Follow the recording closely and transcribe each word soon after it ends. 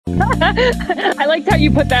I liked how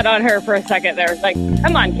you put that on her for a second there. Like,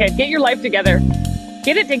 come on, kid, get your life together.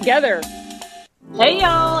 Get it together. Hey,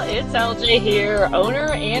 y'all, it's LJ here,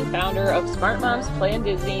 owner and founder of Smart Moms Plan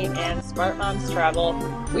Disney and Smart Moms Travel.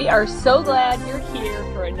 We are so glad you're here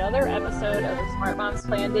for another episode of the Smart Moms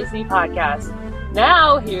Plan Disney podcast.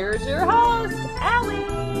 Now, here's your host,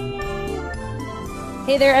 Allie.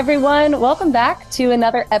 Hey there, everyone. Welcome back to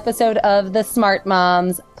another episode of the Smart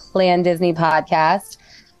Moms Plan Disney podcast.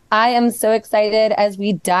 I am so excited as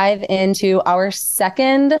we dive into our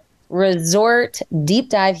second resort deep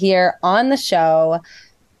dive here on the show.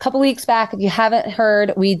 A couple weeks back, if you haven't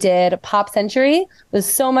heard, we did Pop Century. It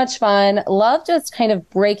was so much fun. Love just kind of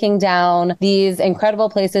breaking down these incredible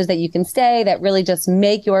places that you can stay that really just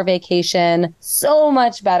make your vacation so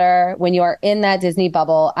much better when you are in that Disney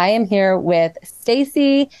bubble. I am here with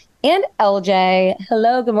Stacy and LJ.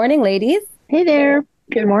 Hello, good morning, ladies. Hey there.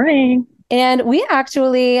 Good morning. And we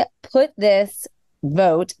actually put this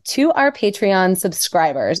vote to our Patreon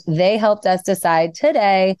subscribers. They helped us decide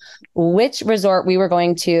today which resort we were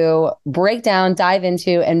going to break down, dive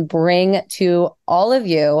into, and bring to all of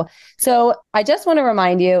you. So I just want to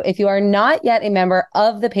remind you, if you are not yet a member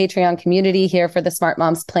of the Patreon community here for the Smart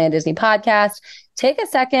Moms Plan Disney podcast, take a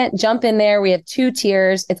second, jump in there. We have 2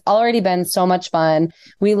 tiers. It's already been so much fun.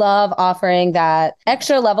 We love offering that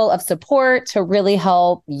extra level of support to really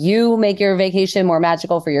help you make your vacation more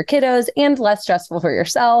magical for your kiddos and less stressful for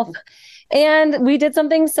yourself. And we did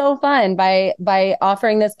something so fun by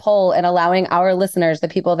offering this poll and allowing our listeners, the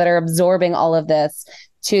people that are absorbing all of this,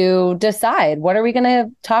 to decide what are we going to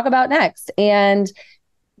talk about next. And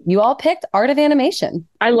you all picked Art of Animation.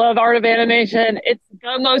 I love Art of Animation. It's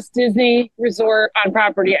the most Disney resort on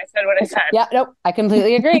property. I said what I said. Yeah, nope, I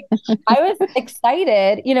completely agree. I was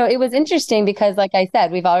excited. You know, it was interesting because, like I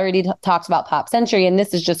said, we've already talked about Pop Century, and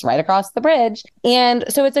this is just right across the bridge. And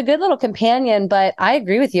so it's a good little companion, but I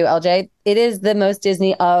agree with you, LJ. It is the most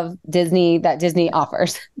Disney of Disney that Disney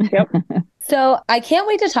offers. Yep. So I can't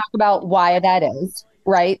wait to talk about why that is.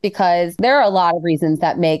 Right? Because there are a lot of reasons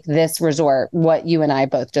that make this resort what you and I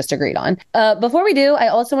both just agreed on. Before we do, I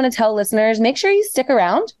also want to tell listeners, make sure you stick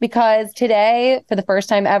around because today, for the first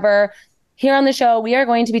time ever, here on the show, we are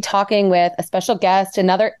going to be talking with a special guest,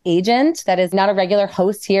 another agent that is not a regular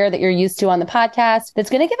host here that you're used to on the podcast, that's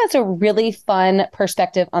going to give us a really fun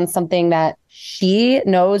perspective on something that she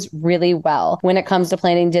knows really well when it comes to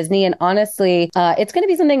planning Disney. And honestly, it's going to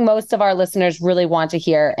be something most of our listeners really want to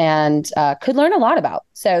hear and could learn a lot about.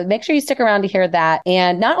 So make sure you stick around to hear that.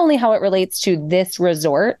 And not only how it relates to this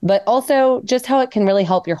resort, but also just how it can really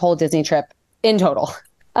help your whole Disney trip in total.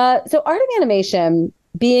 So Art of Animation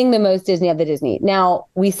being the most Disney of the Disney. Now,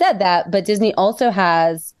 we said that, but Disney also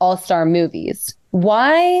has all-star movies.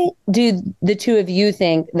 Why do the two of you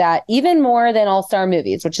think that even more than all-star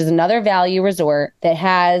movies, which is another value resort that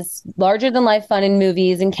has larger than life fun in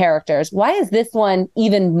movies and characters, why is this one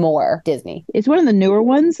even more Disney? It's one of the newer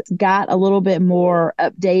ones. It's got a little bit more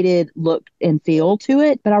updated look and feel to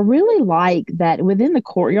it. But I really like that within the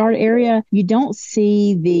courtyard area, you don't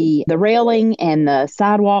see the railing and the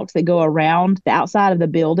sidewalks that go around the outside of the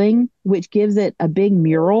building, which gives it a big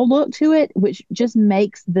mural look to it, which just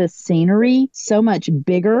makes the scenery so much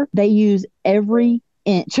bigger. They use every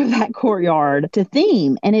inch of that courtyard to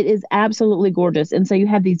theme, and it is absolutely gorgeous. And so you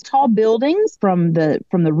have these tall buildings from the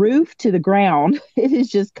roof to the ground. It is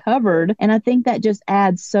just covered, and I think that just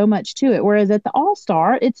adds so much to it. Whereas at the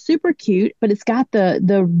All-Star, it's super cute, but it's got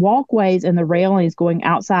the walkways and the railings going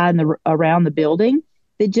outside and around the building.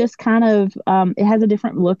 It just kind of it has a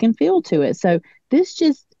different look and feel to it. So this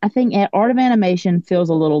just, I think Art of Animation feels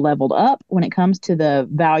a little leveled up when it comes to the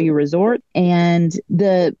value resort. And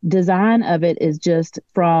the design of it is just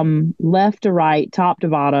from left to right, top to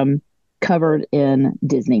bottom, covered in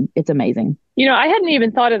Disney. It's amazing. You know, I hadn't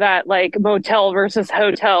even thought of that, like motel versus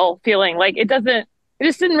hotel feeling. Like it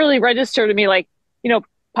just didn't really register to me. Like, you know,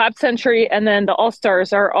 Pop Century and then the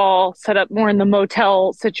All-Stars are all set up more in the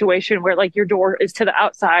motel situation where like your door is to the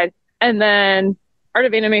outside. And then Art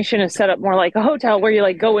of Animation is set up more like a hotel where you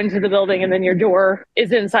like go into the building and then your door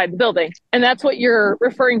is inside the building. And that's what you're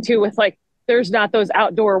referring to with like, there's not those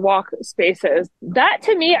outdoor walk spaces. That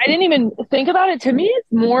to me, I didn't even think about it. To me, it's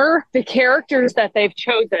more the characters that they've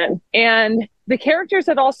chosen. And the characters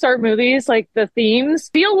at All-Star movies, like the themes,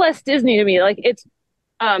 feel less Disney to me. Like it's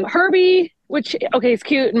Herbie, which, okay, it's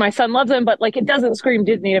cute and my son loves him, but like it doesn't scream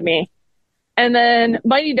Disney to me. And then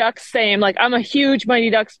Mighty Ducks, same. Like I'm a huge Mighty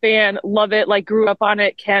Ducks fan, love it, like grew up on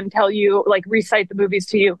it, can tell you, like recite the movies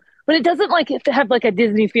to you. But it doesn't like have like a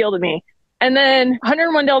Disney feel to me. And then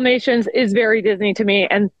 101 Dalmatians is very Disney to me,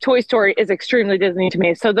 and Toy Story is extremely Disney to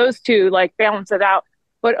me. So those two like balance it out.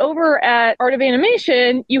 But over at Art of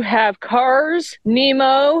Animation, you have Cars,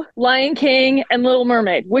 Nemo, Lion King, and Little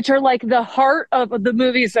Mermaid, which are like the heart of the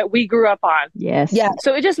movies that we grew up on. Yes. Yeah.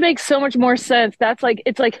 So it just makes so much more sense. That's like,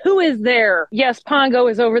 it's like, who is there? Yes, Pongo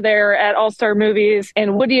is over there at All Star Movies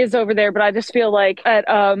and Woody is over there, but I just feel like at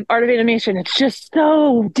Art of Animation, it's just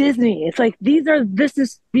so Disney. It's like, these are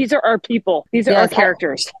our people. These are our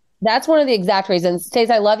characters. That's one of the exact reasons.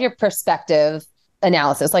 Stacey, I love your perspective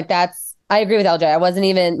analysis. Like I agree with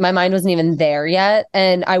LJ. My mind wasn't even there yet.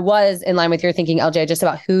 And I was in line with your thinking, LJ, just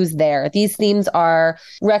about who's there. These themes are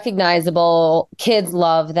recognizable. Kids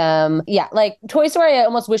love them. Yeah. Like Toy Story, I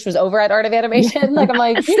almost wish was over at Art of Animation. Like I'm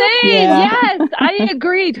like, same. Yes, I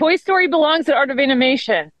agree. Toy Story belongs at Art of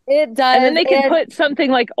Animation. It does. And then they can put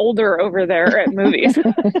something like older over there at movies.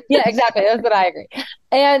 Yeah, exactly. That's what I agree.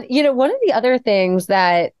 And, one of the other things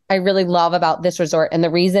that I really love about this resort and the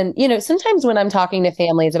reason, sometimes when I'm talking to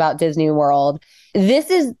families about Disney World, this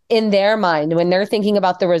is in their mind when they're thinking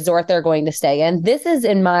about the resort they're going to stay in. This is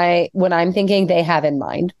when I'm thinking they have in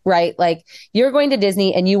mind, right? Like you're going to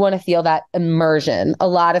Disney and you want to feel that immersion. A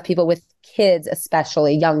lot of people with kids,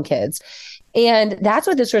 especially young kids. And that's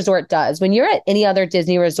what this resort does. When you're at any other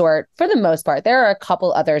Disney resort, for the most part, there are a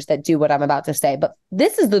couple others that do what I'm about to say, but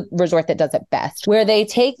this is the resort that does it best, where they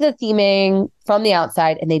take the theming from the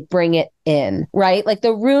outside and they bring it in, right? Like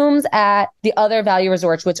the rooms at the other value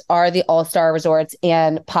resorts, which are the All-Star resorts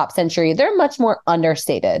and Pop Century, they're much more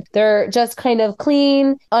understated. They're just kind of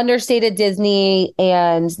clean, understated Disney,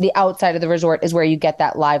 and the outside of the resort is where you get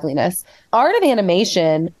that liveliness. Art of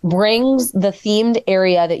Animation brings the themed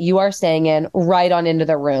area that you are staying in right on into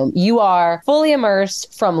the room. You are fully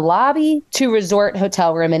immersed from lobby to resort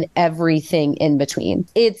hotel room and everything in between.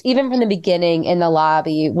 It's even from the beginning in the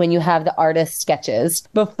lobby when you have the artist sketches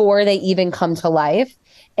before they even come to life.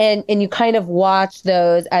 And you kind of watch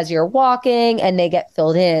those as you're walking and they get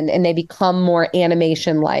filled in and they become more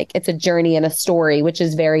animation-like. It's a journey and a story, which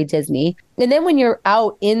is very Disney. And then when you're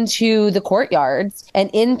out into the courtyards and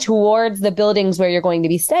in towards the buildings where you're going to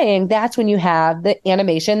be staying, that's when you have the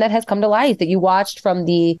animation that has come to life that you watched from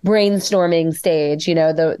the brainstorming stage,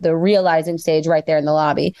 the realizing stage right there in the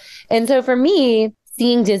lobby. And so for me,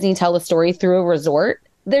 seeing Disney tell a story through a resort,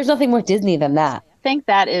 there's nothing more Disney than that. I think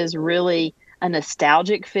that is really a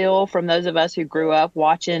nostalgic feel from those of us who grew up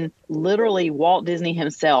watching literally Walt Disney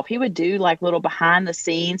himself. He would do like little behind the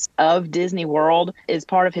scenes of Disney World as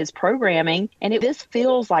part of his programming. And this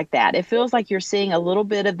feels like that. It feels like you're seeing a little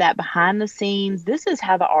bit of that behind the scenes. This is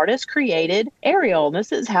how the artist created Ariel.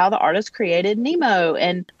 This is how the artist created Nemo.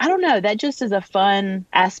 And I don't know, that just is a fun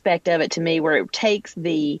aspect of it to me where it takes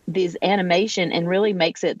these animation and really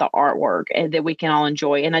makes it the artwork and that we can all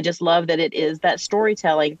enjoy. And I just love that it is that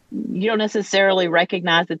storytelling. You don't necessarily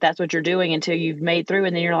recognize that that's what you're doing until you've made through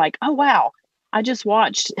and then you're like, oh, wow, I just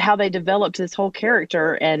watched how they developed this whole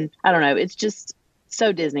character. And I don't know, it's just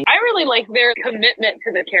so Disney. I really like their commitment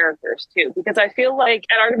to the characters too, because I feel like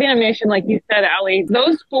at Art of Animation, like you said, Allie,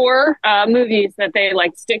 those four movies that they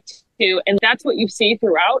like stick to, and that's what you see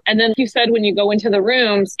throughout. And then you said when you go into the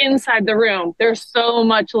rooms, inside the room, there's so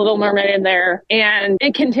much Little Mermaid in there, and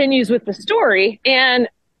it continues with the story. And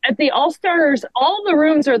at the All-Stars, all the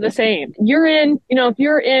rooms are the same. You're in, if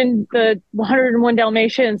you're in the 101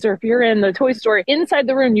 Dalmatians or if you're in the Toy Story, inside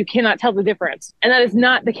the room, you cannot tell the difference. And that is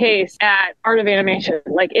not the case at Art of Animation.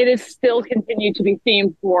 Like it is still continued to be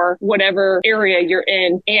themed for whatever area you're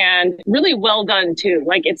in and really well done too.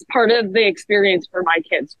 Like it's part of the experience for my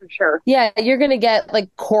kids for sure. Yeah, you're going to get like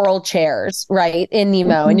coral chairs, right, in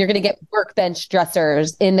Nemo, and you're going to get workbench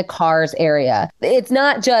dressers in the Cars area. It's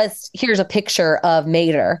not just here's a picture of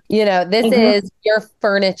Mater. This is your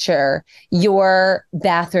furniture, your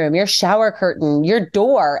bathroom, your shower curtain, your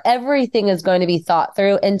door. Everything is going to be thought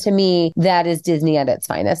through. And to me, that is Disney at its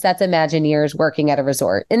finest. That's Imagineers working at a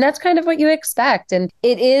resort. And that's kind of what you expect. And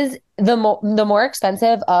it is the more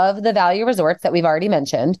expensive of the value resorts that we've already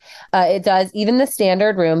mentioned. It does even the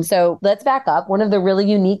standard room. So let's back up. One of the really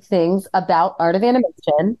unique things about Art of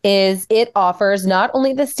Animation is it offers not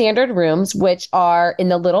only the standard rooms, which are in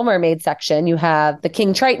the Little Mermaid section. You have the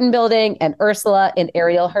King Triton building and Ursula and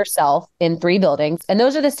Ariel herself in 3 buildings. And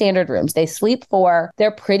those are the standard rooms. They sleep 4. They're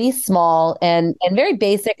pretty small and very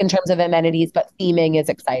basic in terms of amenities, but theming is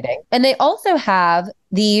exciting. And they also have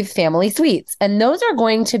the family suites. And those are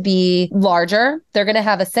going to be larger. They're going to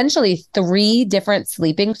have essentially 3 different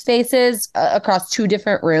sleeping spaces across 2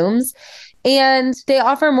 different rooms. and they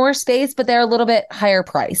offer more space, but they're a little bit higher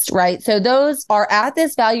priced, right? So those are at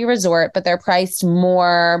this value resort, but they're priced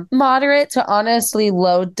more moderate to honestly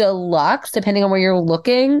low deluxe, depending on where you're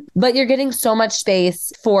looking, but you're getting so much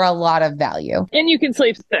space for a lot of value. And you can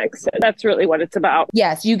sleep six. That's really what it's about.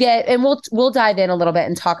 Yes, you get, and we'll dive in a little bit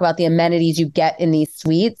and talk about the amenities you get in these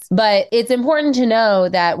suites. But it's important to know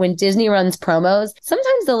that when Disney runs promos,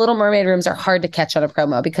 sometimes the Little Mermaid rooms are hard to catch on a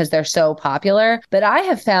promo because they're so popular. But I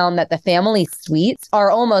have found that the family suites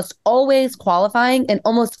are almost always qualifying and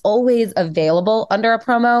almost always available under a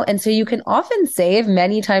promo. And so you can often save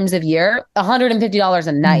many times a year $150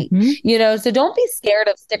 a night, so don't be scared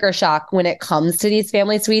of sticker shock when it comes to these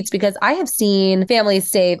family suites, because I have seen families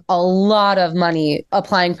save a lot of money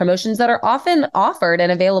applying promotions that are often offered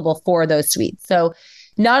and available for those suites. So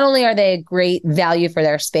not only are they a great value for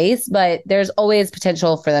their space, but there's always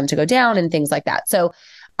potential for them to go down and things like that. So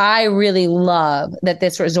I really love that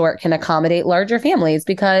this resort can accommodate larger families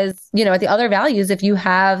because, at the other values, if you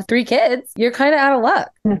have 3 kids, you're kind of out of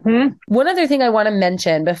luck. One other thing I want to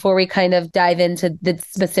mention before we kind of dive into the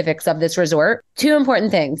specifics of this resort, 2 important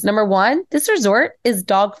things. Number 1, this resort is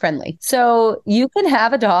dog friendly. So you can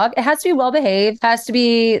have a dog. It has to be well behaved, has to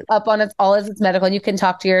be up on all of its medical. And you can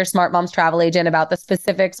talk to your Smart Moms travel agent about the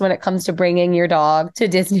specifics when it comes to bringing your dog to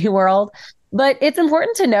Disney World. But it's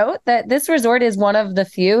important to note that this resort is one of the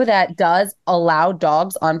few that does allow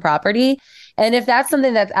dogs on property. And if that's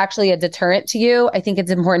something that's actually a deterrent to you, I think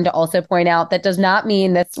it's important to also point out that does not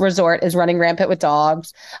mean this resort is running rampant with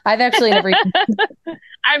dogs. I've actually never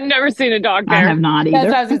I've never seen a dog there. I have not either. That's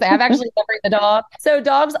what I was going to say. I've actually never seen a dog. So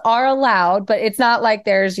dogs are allowed, but it's not like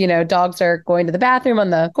there's, dogs are going to the bathroom on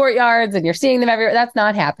the courtyards and you're seeing them everywhere. That's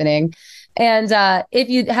not happening. And if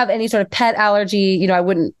you have any sort of pet allergy, I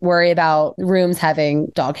wouldn't worry about rooms having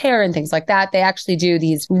dog hair and things like that. They actually do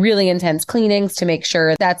these really intense cleanings to make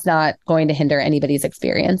sure that's not going to hinder anybody's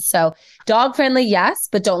experience. So dog friendly, yes,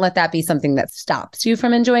 but don't let that be something that stops you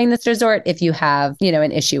from enjoying this resort if you have,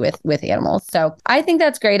 an issue with animals. So I think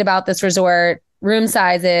that's great about this resort. Room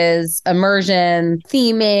sizes, immersion,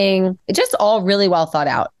 theming, just all really well thought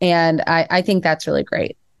out. And I think that's really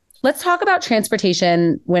great. Let's talk about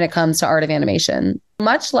transportation when it comes to Art of Animation.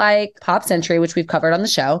 Much like Pop Century, which we've covered on the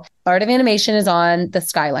show, Art of Animation is on the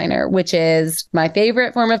Skyliner, which is my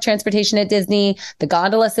favorite form of transportation at Disney, the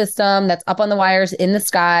gondola system that's up on the wires in the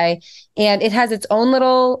sky. And it has its own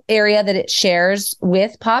little area that it shares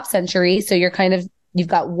with Pop Century. So you've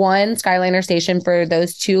got one Skyliner station for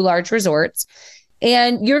those 2 large resorts.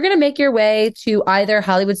 And you're going to make your way to either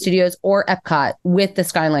Hollywood Studios or Epcot with the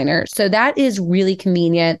Skyliner. So that is really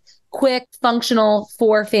convenient, quick, functional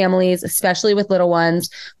for families, especially with little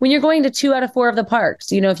ones. When you're going to 2 out of 4 of the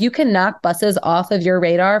parks, if you can knock buses off of your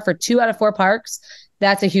radar for 2 out of 4 parks,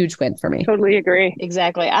 that's a huge win for me. Totally agree.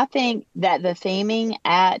 Exactly. I think that the theming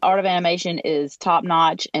at Art of Animation is top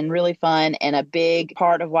notch and really fun and a big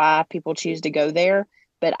part of why people choose to go there.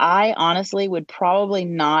 But I honestly would probably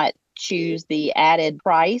not choose the added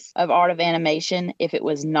price of Art of Animation if it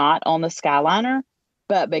was not on the Skyliner.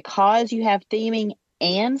 But because you have theming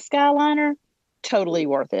and Skyliner, totally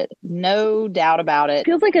worth it. No doubt about it.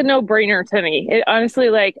 Feels like a no-brainer to me. It honestly,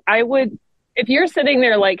 I would, if you're sitting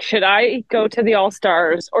there should I go to the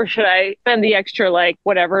All-Stars or should I spend the extra,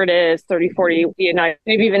 whatever it is, 30, 40,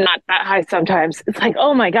 maybe even not that high sometimes. It's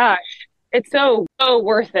oh my gosh, it's so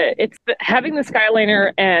worth it. It's having the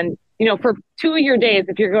Skyliner and, for 2 of your days,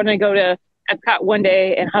 if you're going to go to Epcot one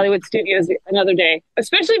day and Hollywood Studios another day,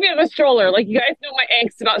 especially if you have a stroller. You guys know my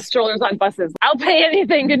angst about strollers on buses. I'll pay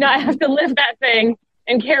anything to not have to lift that thing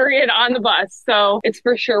and carry it on the bus. So it's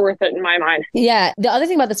for sure worth it in my mind. Yeah. The other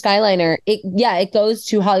thing about the Skyliner, it goes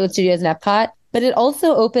to Hollywood Studios and Epcot, but it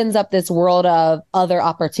also opens up this world of other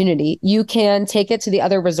opportunity. You can take it to the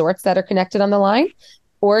other resorts that are connected on the line,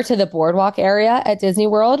 or to the boardwalk area at Disney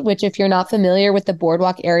World, which if you're not familiar with the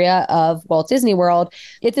boardwalk area of Walt Disney World,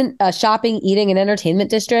 it's a shopping, eating, and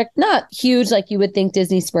entertainment district. Not huge like you would think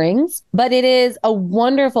Disney Springs, but it is a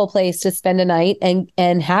wonderful place to spend a night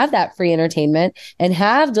and have that free entertainment and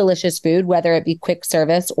have delicious food, whether it be quick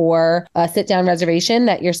service or a sit-down reservation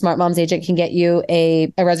that your Smart Moms agent can get you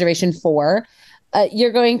a reservation for.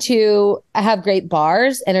 You're going to have great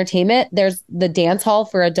bars, entertainment. There's the dance hall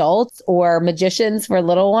for adults or magicians for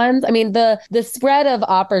little ones. I mean, the spread of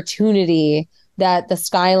opportunity that the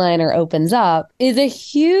Skyliner opens up is a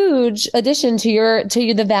huge addition to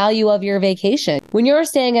the value of your vacation. When you're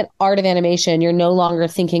staying at Art of Animation, you're no longer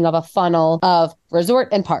thinking of a funnel of resort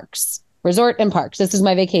and parks. Resort and parks. This is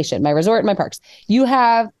my vacation, my resort and my parks. You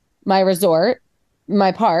have my resort,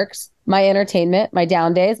 my parks, my entertainment, my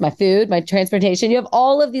down days, my food, my transportation. You have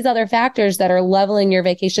all of these other factors that are leveling your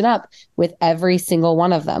vacation up with every single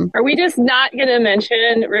one of them. Are we just not going to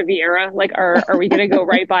mention Riviera? Like, are we going to go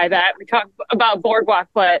right by that? We talk about Boardwalk,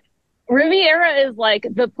 but Riviera is like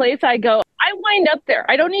the place I go. I wind up there.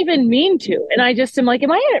 I don't even mean to. And I just am like,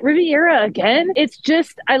 am I at Riviera again? It's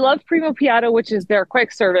just, I love Primo Piatto, which is their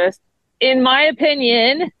quick service. In my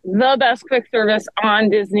opinion, the best quick service on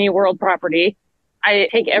Disney World property. I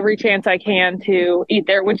take every chance I can to eat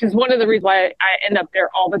there, which is one of the reasons why I end up there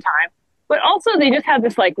all the time. But also they just have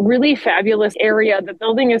this like really fabulous area. The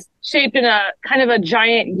building is shaped in a kind of a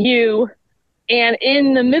giant U. And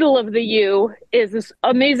in the middle of the U is this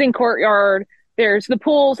amazing courtyard. There's the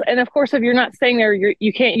pools. And of course, if you're not staying there,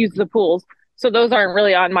 you can't use the pools. So those aren't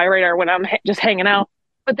really on my radar when I'm just hanging out.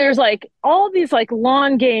 But there's like all these like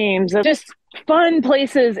lawn games, just fun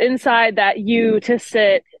places inside that U to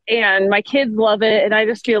sit. And my kids love it. And I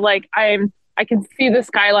just feel like I can see the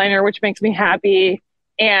Skyliner, which makes me happy.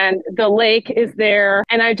 And the lake is there.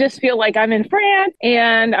 And I just feel like I'm in France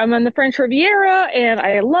and I'm on the French Riviera and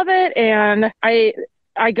I love it. And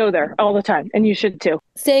I go there all the time, and you should too.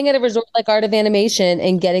 Staying at a resort like Art of Animation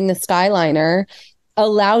and getting the Skyliner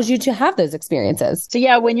allows you to have those experiences. So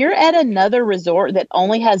yeah, when you're at another resort that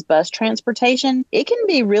only has bus transportation, it can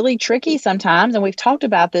be really tricky sometimes. And we've talked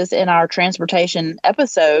about this in our transportation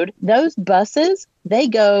episode. Those buses, they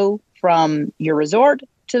go from your resort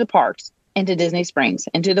to the parks, into Disney Springs,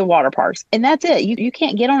 into the water parks. And that's it. You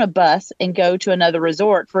can't get on a bus and go to another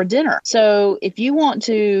resort for dinner. So if you want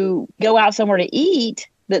to go out somewhere to eat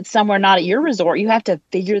that's somewhere not at your resort, you have to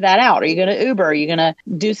figure that out. Are you going to Uber? Are you going to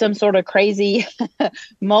do some sort of crazy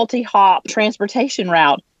multi-hop transportation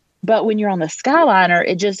route? But when you're on the Skyliner,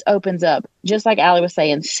 it just opens up, just like Allie was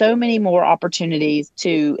saying, so many more opportunities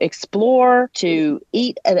to explore, to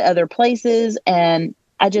eat at other places. And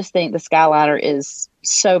I just think the Skyliner is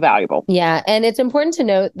so valuable. Yeah. And it's important to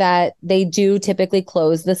note that they do typically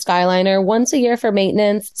close the Skyliner once a year for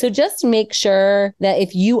maintenance. So just make sure that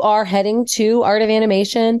if you are heading to Art of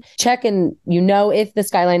Animation, check and if the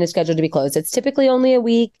Skyline is scheduled to be closed. It's typically only a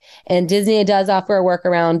week, and Disney does offer a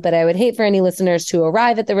workaround, but I would hate for any listeners to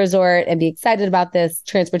arrive at the resort and be excited about this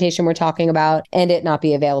transportation we're talking about and it not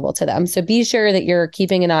be available to them. So be sure that you're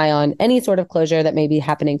keeping an eye on any sort of closure that may be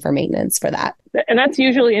happening for maintenance for that. And that's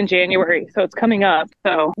usually in January, so it's coming up.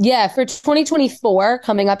 So yeah, for 2024,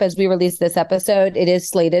 coming up as we release this episode, it is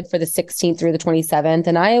slated for the 16th through the 27th.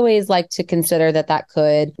 And I always like to consider that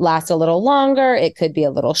could last a little longer. It could be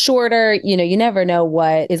a little shorter. You never know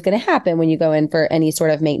what is going to happen when you go in for any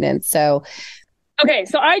sort of maintenance. So, okay,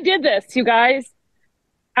 so I did this, you guys.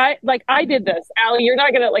 I did this. Allie, you're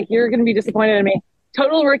going to be disappointed in me.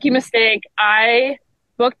 Total rookie mistake. I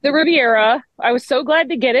booked the Riviera. I was so glad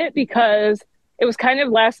to get it because it was kind of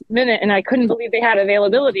last minute and I couldn't believe they had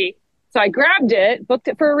availability. So I grabbed it, booked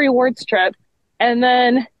it for a rewards trip. And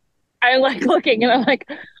then I looking and I'm like,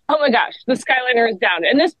 oh my gosh, the Skyliner is down.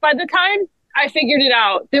 And by the time I figured it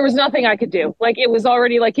out, there was nothing I could do. It was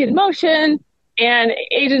already in motion and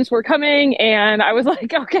agents were coming. And I was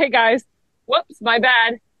like, okay, guys, whoops, my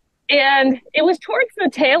bad. And it was towards the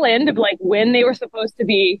tail end of when they were supposed to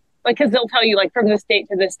be, because they'll tell you from this date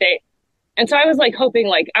to this date. And so I was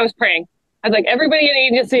hoping, I was praying. I was like, everybody in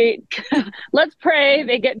the agency, let's pray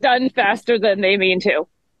they get done faster than they mean to.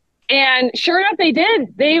 And sure enough, they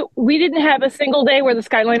did. We didn't have a single day where the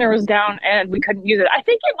Skyliner was down and we couldn't use it. I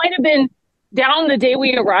think it might have been down the day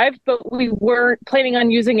we arrived, but we weren't planning on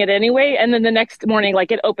using it anyway. And then the next morning,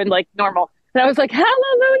 it opened like normal. And I was like,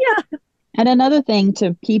 hallelujah. And another thing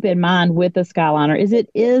to keep in mind with the Skyliner is it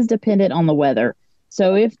is dependent on the weather.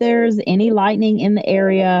 So if there's any lightning in the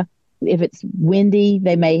area, if it's windy,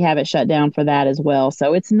 they may have it shut down for that as well.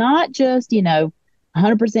 So it's not just,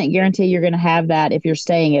 100% guarantee you're going to have that if you're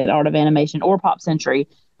staying at Art of Animation or Pop Century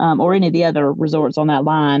or any of the other resorts on that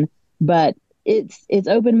line. But it's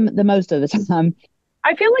open the most of the time.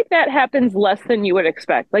 I feel like that happens less than you would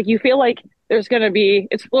expect. You feel like there's going to be,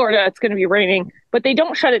 it's Florida, it's going to be raining, but they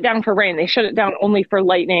don't shut it down for rain. They shut it down only for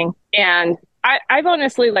lightning. And I've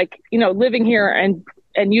honestly living here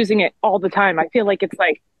and using it all the time. I feel like it's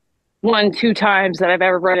 1-2 times that I've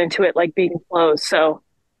ever run into it being closed. So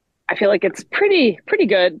I feel like it's pretty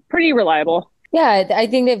good, pretty reliable. Yeah, I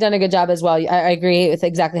think they've done a good job as well. I agree with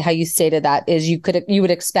exactly how you stated that. Is you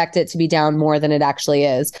would expect it to be down more than it actually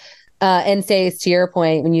is. And Stace, to your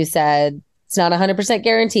point, when you said it's not 100%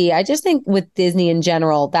 guarantee, I just think with Disney in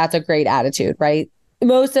general, that's a great attitude, right?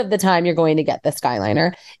 Most of the time you're going to get the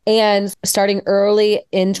Skyliner. And starting early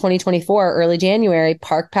in 2024, early January,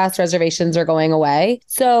 Park Pass reservations are going away.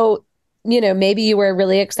 So maybe you were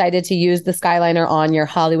really excited to use the Skyliner on your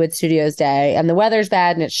Hollywood Studios day and the weather's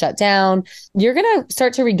bad and it's shut down, you're going to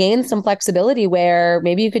start to regain some flexibility where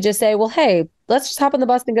maybe you could just say, well, hey, let's just hop on the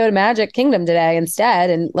bus and go to Magic Kingdom today instead,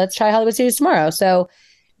 and let's try Hollywood Studios tomorrow. So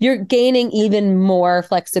you're gaining even more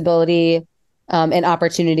flexibility and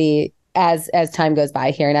opportunity as time goes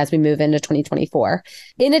by here and as we move into 2024.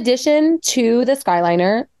 In addition to the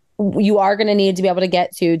Skyliner, you are going to need to be able to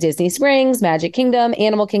get to Disney Springs, Magic Kingdom,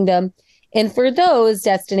 Animal Kingdom. And for those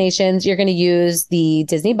destinations, you're going to use the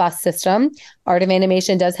Disney bus system. Art of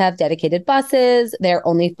Animation does have dedicated buses. They're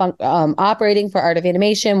only operating for Art of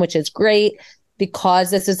Animation, which is great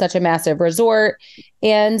because this is such a massive resort.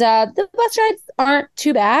 And the bus rides aren't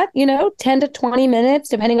too bad, 10 to 20 minutes,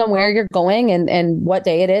 depending on where you're going and what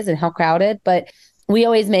day it is and how crowded. But we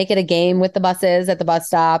always make it a game with the buses at the bus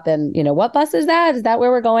stop. And, what bus is that? Is that where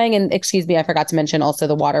we're going? And excuse me, I forgot to mention also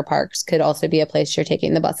the water parks could also be a place you're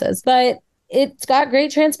taking the buses. But it's got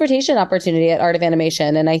great transportation opportunity at Art of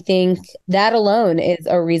Animation. And I think that alone is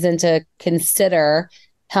a reason to consider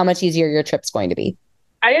how much easier your trip's going to be.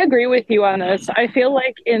 I agree with you on this. I feel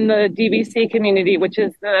like in the DVC community, which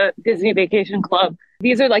is the Disney Vacation Club,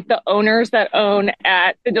 these are like the owners that own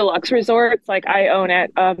at the deluxe resorts. Like I own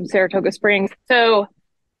at Saratoga Springs. So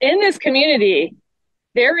in this community,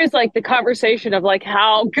 there is like the conversation of like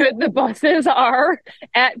how good the buses are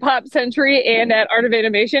at Pop Century and at Art of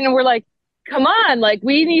Animation. And we're like, come on, like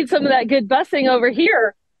we need some of that good busing over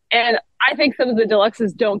here. And I think some of the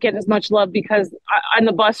deluxes don't get as much love because on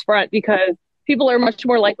the bus front, because people are much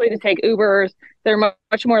more likely to take Ubers. They're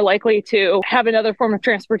much more likely to have another form of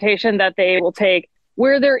transportation that they will take.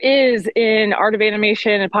 Where there is in Art of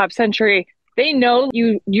Animation and Pop Century, they know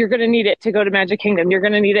you're going to need it to go to Magic Kingdom. You're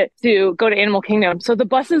going to need it to go to Animal Kingdom. So the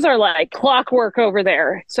buses are like clockwork over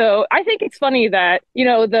there. So I think it's funny that,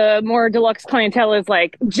 the more deluxe clientele is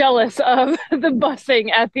like jealous of the busing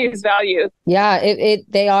at these values. Yeah,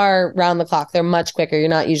 they are round the clock. They're much quicker. You're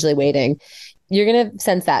not usually waiting. You're going to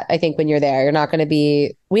sense that, I think, when you're there. You're not going to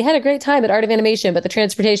be, we had a great time at Art of Animation, but the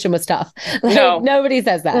transportation was tough. No. Nobody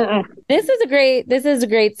says that. Mm-mm. This is a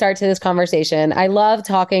great start to this conversation. I love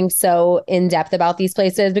talking so in depth about these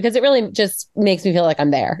places because it really just makes me feel like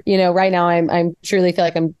I'm there. Right now I'm truly feel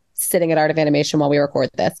like I'm sitting at Art of Animation while we record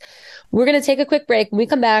this. We're going to take a quick break. When we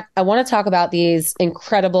come back, I want to talk about these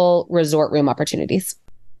incredible resort room opportunities.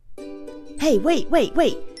 Hey, wait.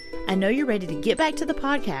 I know you're ready to get back to the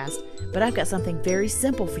podcast, but I've got something very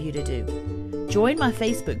simple for you to do. Join my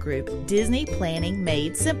Facebook group, Disney Planning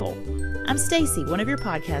Made Simple. I'm Stacy, one of your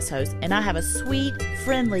podcast hosts, and I have a sweet,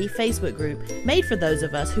 friendly Facebook group made for those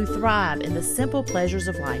of us who thrive in the simple pleasures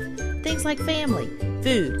of life, things like family,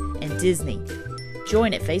 food, and Disney.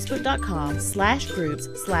 Join at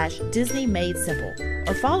facebook.com/groups/Disney Made Simple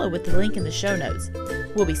or follow with the link in the show notes.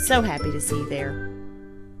 We'll be so happy to see you there.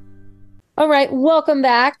 All right, welcome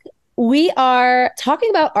back. We are talking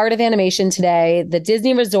about Art of Animation today, the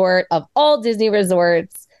Disney resort of all Disney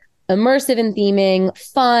resorts, immersive in theming,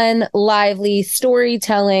 fun, lively,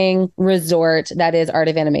 storytelling resort that is Art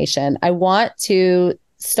of Animation. I want to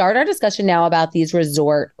start our discussion now about these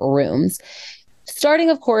resort rooms. Starting,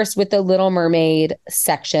 of course, with the Little Mermaid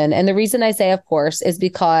section. And the reason I say, of course, is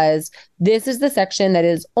because this is the section that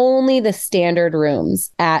is only the standard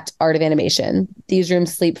rooms at Art of Animation. These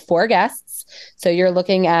rooms sleep 4 guests. So you're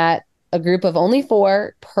looking at a group of only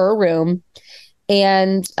 4 per room.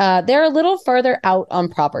 And they're a little further out on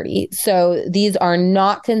property. So these are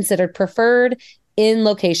not considered preferred in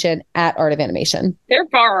location at Art of Animation. They're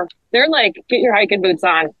far. They're like, get your hiking boots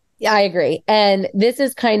on. Yeah, I agree. And this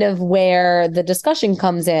is kind of where the discussion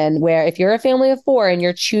comes in, where if you're a family of 4 and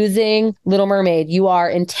you're choosing Little Mermaid, you are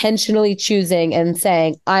intentionally choosing and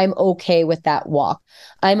saying, I'm okay with that walk.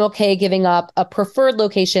 I'm okay giving up a preferred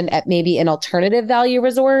location at maybe an alternative value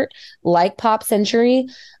resort like Pop Century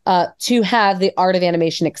to have the Art of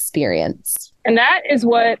Animation experience. And that is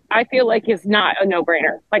what I feel like is not a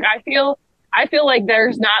no-brainer. Like, I feel like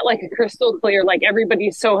there's not like a crystal clear, like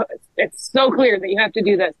it's so clear that you have to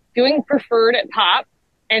do this. Doing preferred at Pop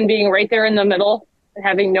and being right there in the middle and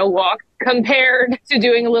having no walk compared to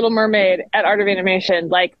doing Little Mermaid at Art of Animation.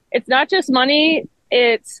 Like, it's not just money.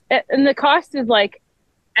 And the cost is like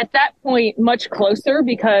at that point much closer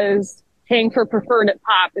because paying for preferred at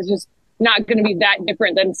Pop is just not going to be that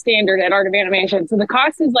different than standard at Art of Animation. So the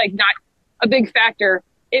cost is like not a big factor.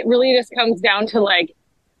 It really just comes down to like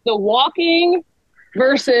the walking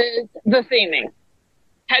versus the theming,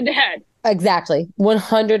 head to head. Exactly.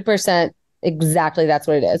 100% exactly that's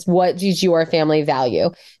what it is. What does your family value?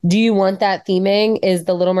 Do you want that theming? Is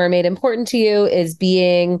the Little Mermaid important to you? Is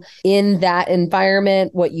being in that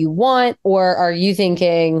environment what you want? Or are you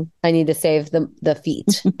thinking, I need to save the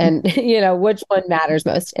feet? And, which one matters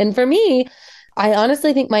most? And for me, I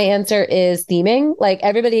honestly think my answer is theming. Like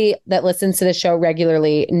everybody that listens to the show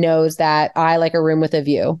regularly knows that I like a room with a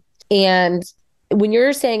view. And when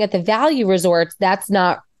you're saying at the value resorts, that's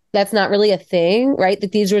not really a thing, right?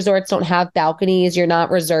 That these resorts don't have balconies. You're not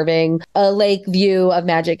reserving a lake view of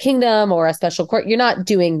Magic Kingdom or a special court. You're not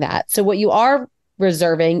doing that. So what you are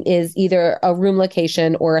reserving is either a room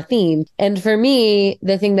location or a theme. And for me,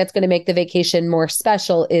 the thing that's going to make the vacation more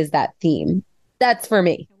special is that theme. That's for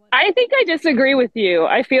me. I think I disagree with you.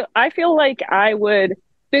 I feel like I would,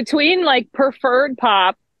 between like preferred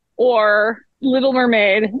Pop or Little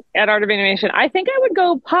Mermaid at Art of Animation, I think I would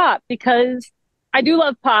go Pop because I do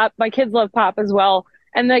love Pop. My kids love Pop as well.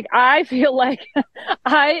 And like, I feel like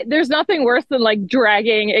there's nothing worse than like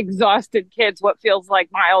dragging exhausted kids what feels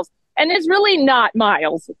like miles. And it's really not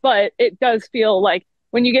miles, but it does feel like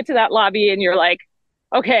when you get to that lobby and you're like,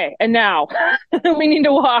 okay, and now we need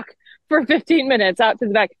to walk for 15 minutes out to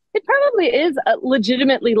the back. It probably is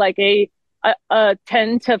legitimately like a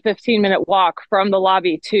 10 to 15 minute walk from the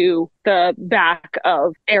lobby to the back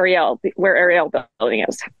of Ariel, where Ariel building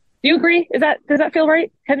is. Do you agree? Does that feel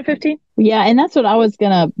right? 10 to 15? Yeah. And that's what I was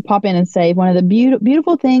going to pop in and say. One of the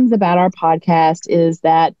beautiful things about our podcast is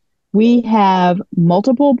that we have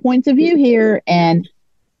multiple points of view here, and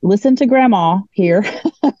listen to grandma here.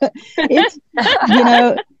 It's,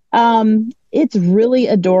 it's really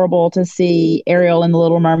adorable to see Ariel in the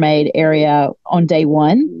Little Mermaid area on day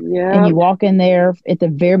one. Yeah. And you walk in there at the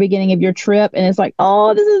very beginning of your trip and it's like,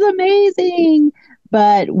 oh, this is amazing.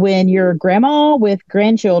 But when you're grandma with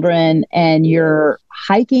grandchildren and you're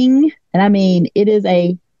hiking, and I mean, it is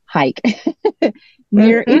a hike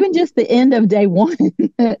near even just the end of day one,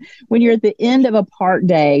 when you're at the end of a park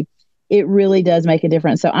day, it really does make a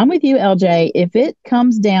difference. So I'm with you, LJ. If it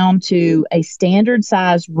comes down to a standard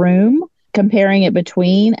size room, comparing it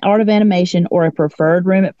between Art of Animation or a preferred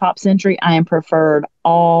room at Pop Century, I am preferred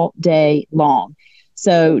all day long.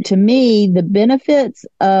 So to me, the benefits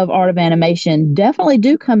of Art of Animation definitely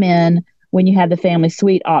do come in when you have the family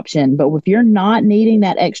suite option. But if you're not needing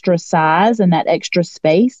that extra size and that extra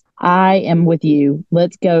space, I am with you.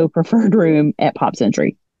 Let's go preferred room at Pop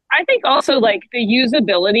Century. I think also like the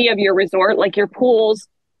usability of your resort, like your pools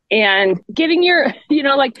and getting your,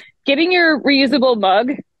 getting your reusable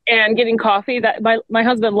mug and getting coffee. That my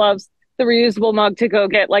husband loves the reusable mug to go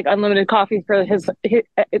get like unlimited coffee for his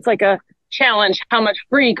it's like a challenge. How much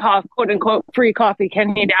free coffee, quote unquote, free coffee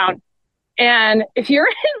can he down? And if you're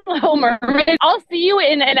in Little Mermaid, I'll see you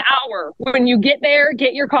in an hour. When you get there,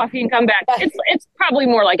 get your coffee and come back. It's probably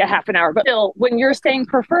more like a half an hour, but still, when you're staying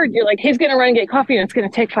preferred, you're like, he's going to run and get coffee and it's going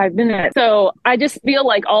to take 5 minutes. So I just feel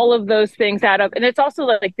like all of those things add up. And it's also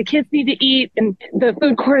like the kids need to eat and the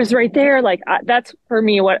food court is right there. Like that's for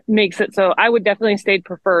me what makes it. So I would definitely stay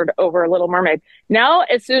preferred over Little Mermaid. Now,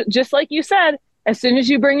 it's just like you said, as soon as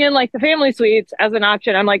you bring in like the family suites as an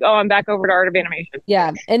option, I'm like, oh, I'm back over to Art of Animation.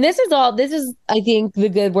 Yeah. And this is, I think the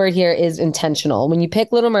good word here is intentional. When you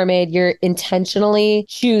pick Little Mermaid, you're intentionally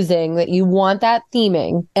choosing that you want that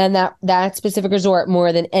theming and that specific resort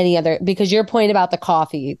more than any other, because your point about the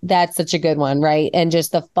coffee, that's such a good one, right? And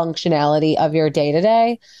just the functionality of your day to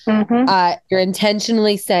day. You're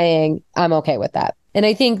intentionally saying, I'm okay with that. And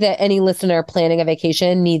I think that any listener planning a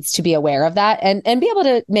vacation needs to be aware of that and be able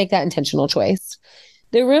to make that intentional choice.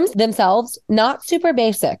 The rooms themselves, not super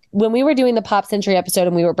basic. When we were doing the Pop Century episode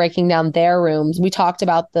and we were breaking down their rooms, we talked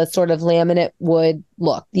about the sort of laminate wood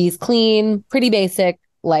look. These clean, pretty basic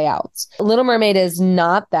layouts. Little Mermaid is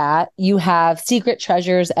not that. You have secret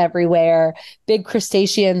treasures everywhere, big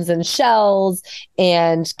crustaceans and shells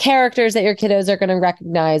and characters that your kiddos are going to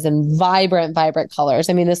recognize and vibrant colors.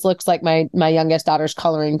 I mean, this looks like my youngest daughter's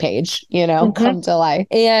coloring page, come to life.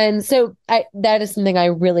 And so that is something I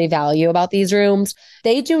really value about these rooms.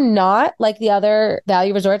 They do not, like the other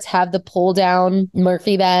value resorts, have the pull down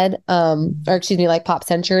Murphy bed, like Pop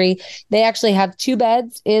Century. They actually have 2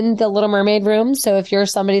 beds in the Little Mermaid room. So if you're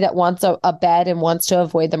somebody that wants a bed and wants to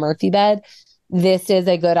avoid the Murphy bed, this is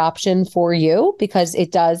a good option for you because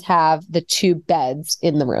it does have the 2 beds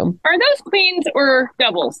in the room. Are those queens or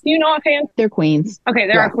doubles? Do you know offhand? They're queens. Okay,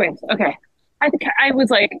 there are queens. Okay. I think I was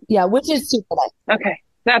like... Yeah, which is super nice. Okay,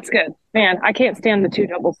 that's good. Man, I can't stand the 2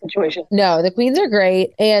 double situation. No, the queens are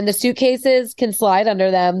great. And the suitcases can slide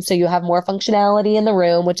under them. So you have more functionality in the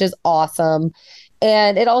room, which is awesome.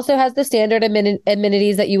 And it also has the standard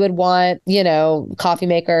amenities that you would want, coffee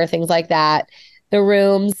maker, things like that. The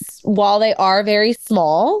rooms, while they are very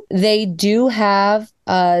small, they do have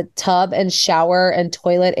a tub and shower and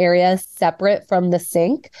toilet area separate from the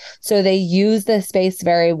sink. So they use the space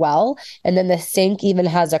very well. And then the sink even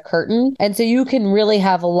has a curtain. And so you can really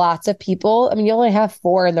have lots of people. I mean, you only have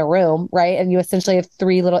 4 in the room, right? And you essentially have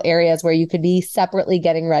 3 little areas where you could be separately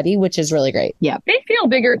getting ready, which is really great. Yeah. They feel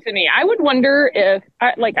bigger to me. I would wonder if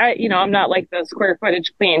I'm not like the square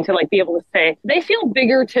footage queen to like be able to say they feel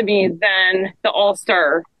bigger to me than the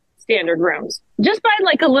all-star standard rooms, just by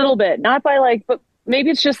like a little bit, not by like, but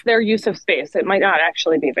maybe it's just their use of space. It might not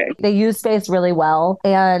actually be big. They use space really well.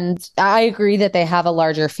 And I agree that they have a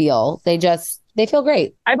larger feel. They feel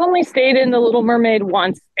great. I've only stayed in the Little Mermaid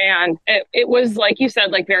once, and it was, like you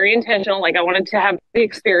said, like very intentional. Like I wanted to have the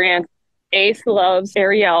experience. Ace loves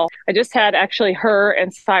Ariel. I just had actually her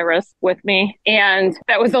and Cyrus with me, and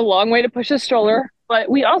that was a long way to push a stroller. But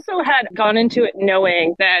we also had gone into it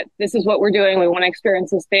knowing that this is what we're doing. We want to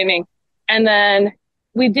experience this theming. And then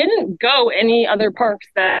we didn't go any other parks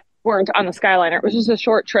that weren't on the Skyliner. It was just a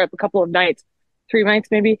short trip, a couple of nights, 3 nights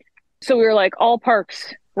maybe. So we were like, all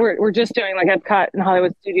parks, we're just doing like Epcot and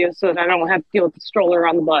Hollywood Studios so that I don't have to deal with the stroller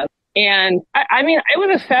on the bus. And I mean, it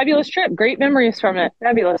was a fabulous trip. Great memories from it.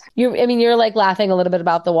 Fabulous. You're like laughing a little bit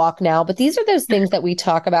about the walk now, but these are those things that we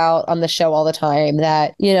talk about on the show all the time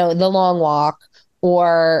that, the long walk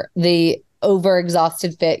or the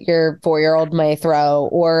overexhausted fit your 4-year-old may throw,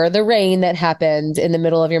 or the rain that happened in the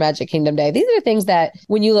middle of your Magic Kingdom day. These are things that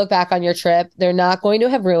when you look back on your trip, they're not going to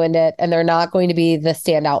have ruined it and they're not going to be the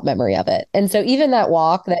standout memory of it. And so even that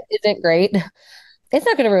walk that isn't great, it's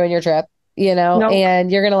not going to ruin your trip. Nope.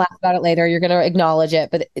 And you're going to laugh about it later. You're going to acknowledge it,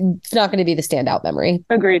 but it's not going to be the standout memory.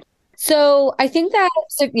 Agreed. So I think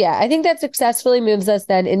that successfully moves us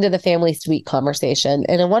then into the family suite conversation.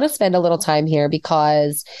 And I want to spend a little time here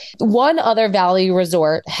because one other value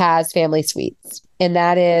resort has family suites, and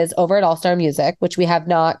that is over at All Star Music, which we have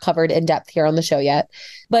not covered in depth here on the show yet.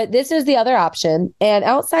 But this is the other option. And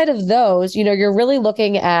outside of those, you're really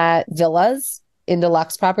looking at villas in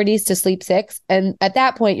deluxe properties to sleep 6. And at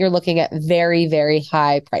that point, you're looking at very, very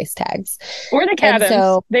high price tags. Or the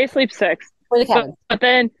cabins. They sleep 6. Or the cabins. But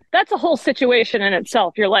then that's a whole situation in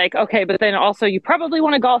itself. You're like, okay, but then also you probably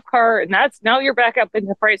want a golf cart, and now you're back up in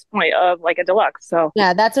the price point of like a deluxe. So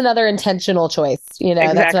yeah, that's another intentional choice.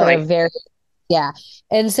 Exactly. That's another yeah.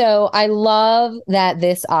 And so I love that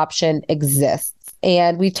this option exists.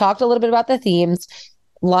 And we talked a little bit about the themes: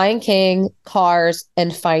 Lion King, Cars,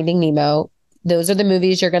 and Finding Nemo. Those are the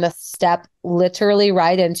movies you're going to step literally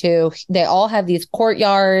right into. They all have these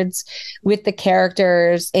courtyards with the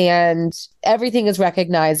characters, and everything is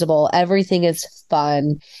recognizable. Everything is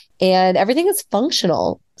fun, and everything is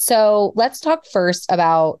functional. So let's talk first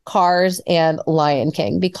about Cars and Lion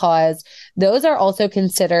King, because those are also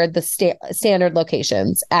considered the standard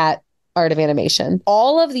locations at Art of Animation.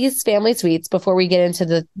 All of these family suites, before we get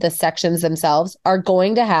into the sections themselves, are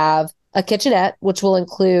going to have a kitchenette, which will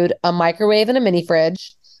include a microwave and a mini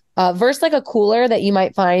fridge, versus like a cooler that you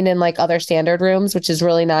might find in like other standard rooms, which is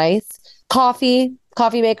really nice. Coffee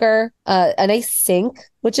maker, a nice sink,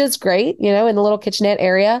 which is great, in the little kitchenette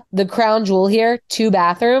area. The crown jewel here, 2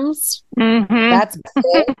 bathrooms. Mm-hmm. That's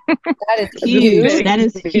big. That is huge. That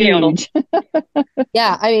is huge.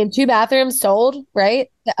 Yeah, I mean, 2 bathrooms sold, right?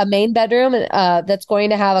 A main bedroom that's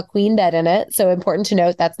going to have a queen bed in it. So important to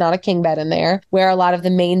note, that's not a king bed in there, where a lot of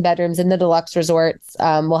the main bedrooms in the deluxe resorts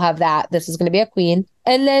will have that. This is going to be a queen.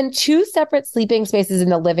 And then 2 separate sleeping spaces in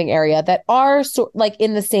the living area that are like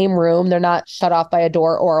in the same room. They're not shut off by a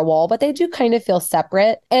door or a wall, but they do kind of feel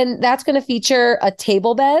separate. And that's going to feature a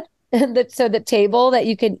table bed. So the table that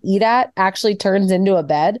you can eat at actually turns into a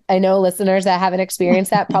bed. I know listeners that haven't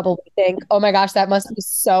experienced that probably think, oh my gosh, that must be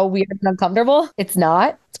so weird and uncomfortable. It's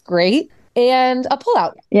not. It's great. And a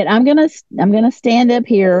pullout. Yeah, I'm gonna stand up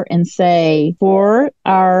here and say, for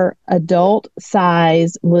our adult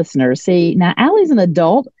size listeners, see, now Allie's an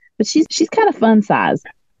adult, but she's kind of fun size,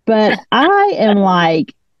 but I am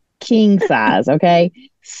like king size. Okay,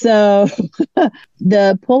 so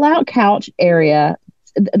the pullout couch area.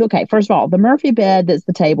 Okay, first of all, the Murphy bed that's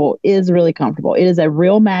the table is really comfortable. It is a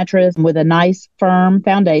real mattress with a nice firm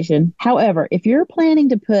foundation. However, if you're planning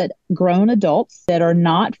to put grown adults that are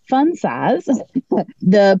not fun size,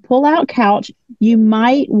 the pull-out couch, you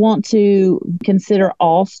might want to consider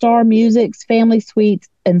All Star Music's family suites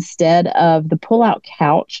instead of the pull-out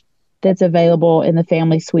couch that's available in the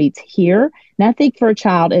family suites here. And I think for a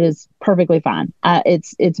child, it is perfectly fine.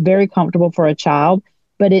 It's very comfortable for a child.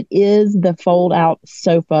 But it is the fold-out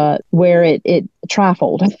sofa where it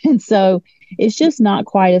trifold. And so it's just not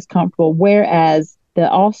quite as comfortable. Whereas the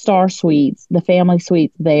All-Star suites, the family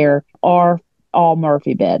suites there, are all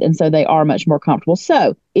Murphy bed. And so they are much more comfortable.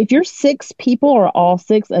 So if you're 6 people or all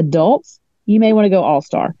 6 adults, you may want to go all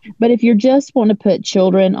star. But if you're just wanting to put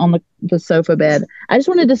children on the sofa bed, I just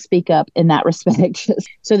wanted to speak up in that respect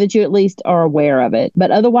so that you at least are aware of it.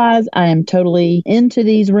 But otherwise, I am totally into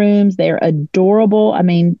these rooms. They're adorable. I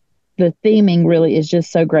mean, the theming really is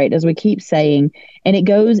just so great, as we keep saying, and it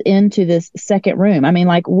goes into this second room. I mean,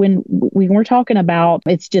 like when we're talking about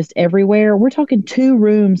it's just everywhere, we're talking 2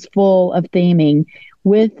 rooms full of theming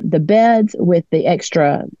with the beds, with the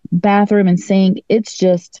extra bathroom and sink. It's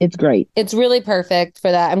great. It's really perfect for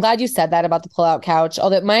that. I'm glad you said that about the pull-out couch.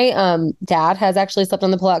 Although my dad has actually slept on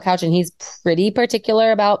the pull-out couch, and he's pretty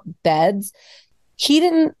particular about beds. He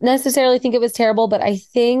didn't necessarily think it was terrible, but I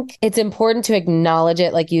think it's important to acknowledge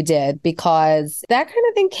it like you did, because that kind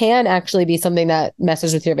of thing can actually be something that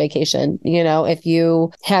messes with your vacation, if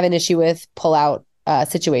you have an issue with pull-out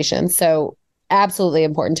situations. So absolutely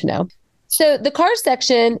important to know. So the car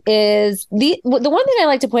section is the one thing I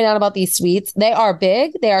like to point out about these suites. They are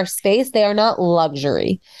big, they are space, they are not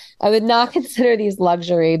luxury. I would not consider these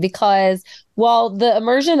luxury, because while the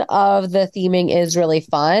immersion of the theming is really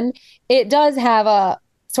fun, it does have a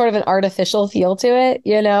sort of an artificial feel to it,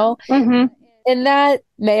 Mm-hmm. And that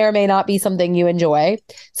may or may not be something you enjoy.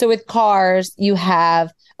 So with cars, you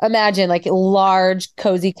have, imagine like large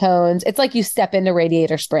cozy cones. It's like you step into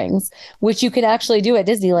Radiator Springs, which you can actually do at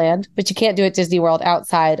Disneyland, but you can't do at Disney World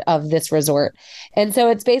outside of this resort. And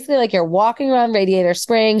so it's basically like you're walking around Radiator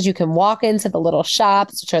Springs. You can walk into the little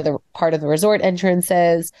shops, which are the part of the resort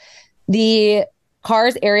entrances. The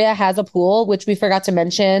Cars area has a pool, which we forgot to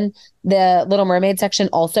mention. The Little Mermaid section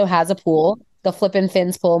also has a pool, the Flippin'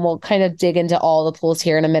 Fins pool, and we'll kind of dig into all the pools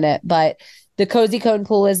here in a minute. But the Cozy Cone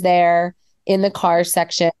pool is there in the Cars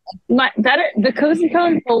section. The Cozy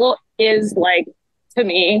Cone pool is like, to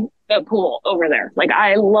me, the pool over there. Like,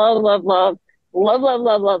 I love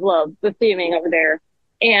the theming over there.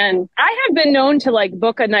 And I have been known to like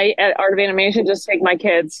book a night at Art of Animation, just take my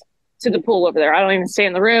kids to the pool over there. I don't even stay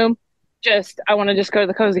in the room. I want to just go to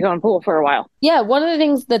the Cozy Cone pool for a while. Yeah, one of the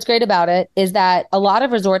things that's great about it is that a lot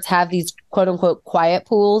of resorts have these quote unquote quiet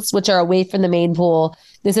pools, which are away from the main pool.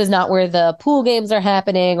 This is not where the pool games are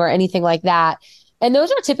happening or anything like that. And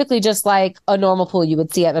those are typically just like a normal pool you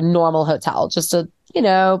would see at a normal hotel, just a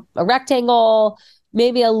rectangle,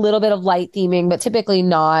 maybe a little bit of light theming, but typically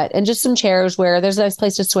not. And just some chairs where there's a nice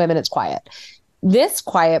place to swim and it's quiet. This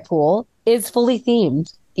quiet pool is fully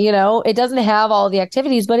themed. It doesn't have all the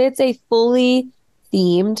activities, but it's a fully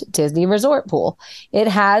themed Disney resort pool. It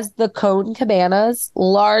has the cone cabanas,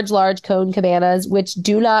 large cone cabanas, which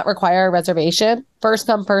do not require a reservation. First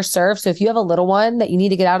come, first serve. So if you have a little one that you need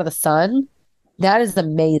to get out of the sun, that is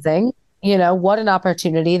amazing. What an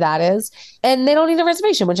opportunity that is. And they don't need a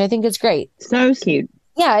reservation, which I think is great. So cute.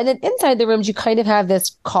 Yeah. And then inside the rooms, you kind of have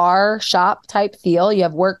this car shop type feel. You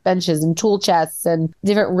have workbenches and tool chests and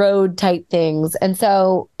different road type things. And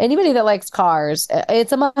so anybody that likes cars,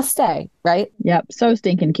 it's a must stay, right? Yep. So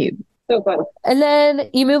stinking cute. So fun. And then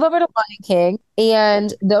you move over to Lion King,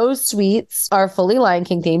 and those suites are fully Lion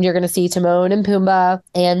King themed. You're going to see Timon and Pumbaa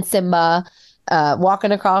and Simba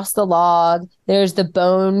walking across the log. There's the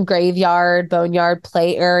boneyard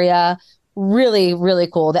play area. Really, really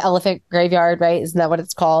cool. The elephant graveyard, right? Isn't that what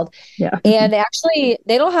it's called? Yeah. And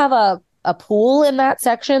they don't have a pool in that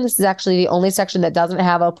section. This is actually the only section that doesn't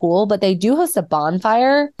have a pool, but they do host a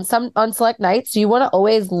bonfire on select nights. So you want to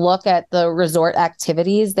always look at the resort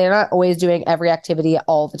activities. They're not always doing every activity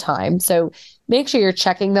all the time. So make sure you're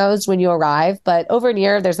checking those when you arrive. But over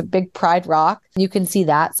near, there's a big Pride Rock. You can see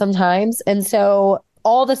that sometimes. And so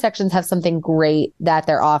all the sections have something great that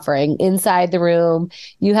they're offering. Inside the room,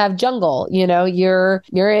 you have jungle, you're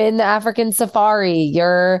in the African safari,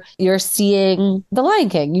 you're seeing the Lion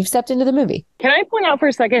King. You've stepped into the movie. Can I point out for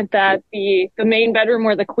a second that the main bedroom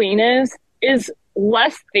where the queen is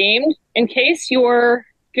less themed, in case you're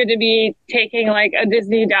going to be taking like a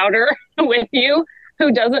Disney doubter with you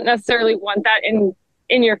who doesn't necessarily want that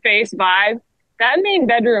in your face vibe. That main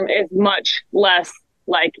bedroom is much less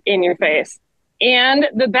like in your face. And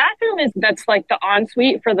the bathroom that's like the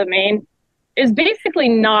ensuite for the main is basically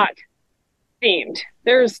not themed.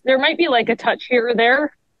 There might be like a touch here or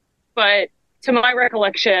there, but to my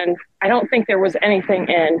recollection, I don't think there was anything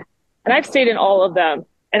in. And I've stayed in all of them,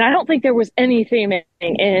 and I don't think there was any theming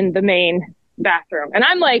in the main bathroom. And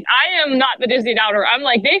I'm like, I am not the Disney doubter. I'm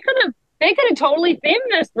like, they could have totally themed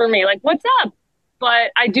this for me. Like, what's up?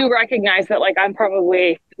 But I do recognize that, like, I'm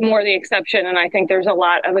probably more the exception. And I think there's a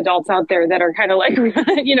lot of adults out there that are kind of like,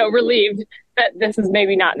 relieved that this is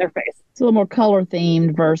maybe not in their face. It's a little more color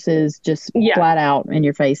themed versus just flat out in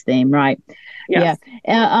your face theme, right? Yes.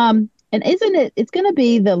 Yeah. And isn't it, it's going to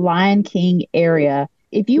be the Lion King area.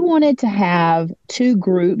 If you wanted to have two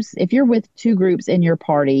groups, if you're with two groups in your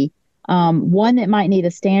party, one that might need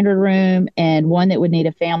a standard room and one that would need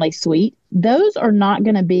a family suite, those are not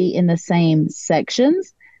going to be in the same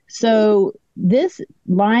sections. So this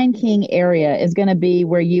Lion King area is going to be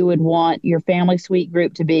where you would want your family suite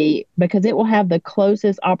group to be because it will have the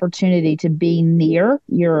closest opportunity to be near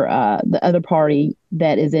your the other party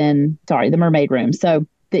that is in, sorry, the mermaid room. So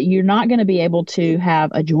that you're not going to be able to have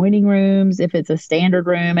adjoining rooms if it's a standard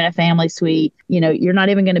room and a family suite. You know, you're not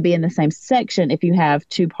even going to be in the same section if you have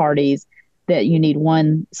two parties that you need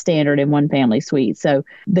one standard and one family suite. So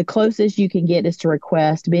the closest you can get is to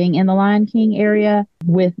request being in the Lion King area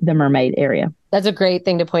with the mermaid area. That's a great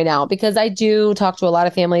thing to point out because I do talk to a lot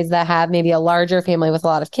of families that have maybe a larger family with a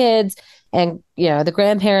lot of kids and, you know, the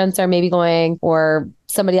grandparents are maybe going or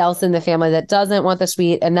somebody else in the family that doesn't want the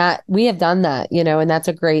suite. And that we have done that, you know, and that's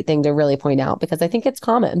a great thing to really point out because I think it's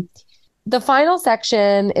common. The final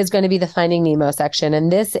section is going to be the Finding Nemo section. And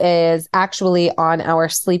this is actually on our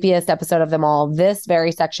sleepiest episode of them all. This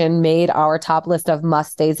very section made our top list of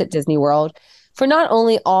must stays at Disney World for not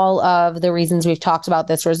only all of the reasons we've talked about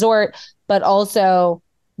this resort, but also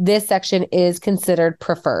this section is considered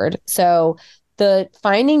preferred. So the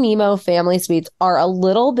Finding Nemo family suites are a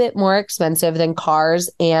little bit more expensive than Cars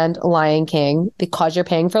and Lion King because you're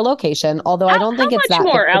paying for location. Although I don't think it's that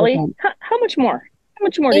more, Ellie. How much more? How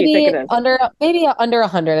much more do you think it is? Maybe under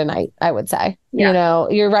 100 a night, I would say. Yeah. You know,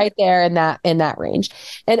 you're right there in that range.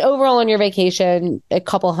 And overall on your vacation, a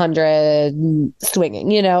couple hundred swinging,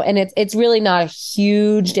 you know, and it's really not a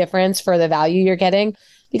huge difference for the value you're getting.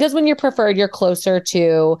 Because when you're preferred, you're closer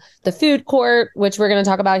to the food court, which we're going to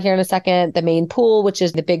talk about here in a second, the main pool, which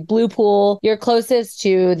is the big blue pool. You're closest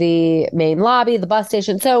to the main lobby, the bus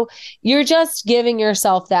station. So you're just giving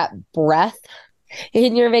yourself that breath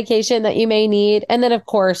in your vacation that you may need. And then, of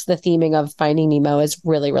course, the theming of Finding Nemo is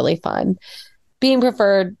really, really fun. Being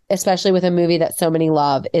preferred, especially with a movie that so many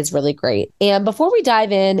love, is really great. And before we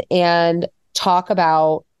dive in and talk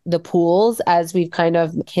about the pools, as we've kind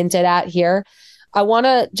of hinted at here, I want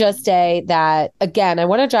to just say that, again, I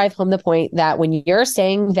want to drive home the point that when you're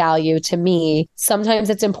saying value to me, sometimes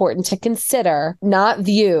it's important to consider not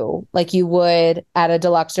view like you would at a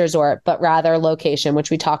deluxe resort, but rather location,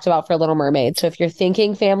 which we talked about for Little Mermaid. So if you're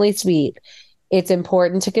thinking family suite, it's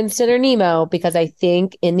important to consider Nemo because I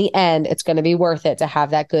think in the end, it's going to be worth it to have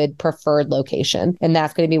that good preferred location. And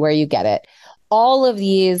that's going to be where you get it. All of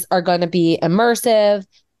these are going to be immersive.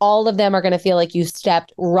 All of them are going to feel like you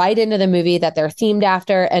stepped right into the movie that they're themed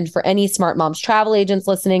after. And for any Smart Moms travel agents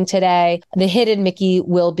listening today, the Hidden Mickey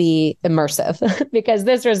will be immersive because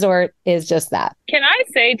this resort is just that. Can I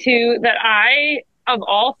say too that of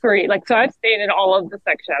all three, so I've stayed in all of the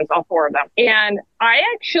sections, all four of them. And I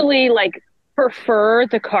actually prefer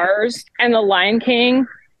the Cars and the Lion King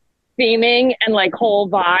theming and whole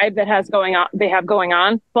vibe that they have going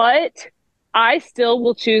on. But I still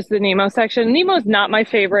will choose the Nemo section. Nemo's not my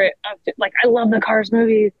favorite. I love the Cars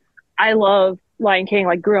movies. I love Lion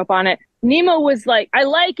King, grew up on it. Nemo was I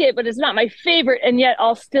like it, but it's not my favorite. And yet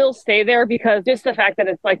I'll still stay there because just the fact that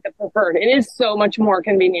it's the preferred, it is so much more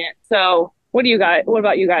convenient. So what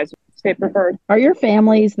about you guys? Stay preferred. Are your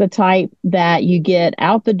families the type that you get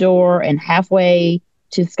out the door and halfway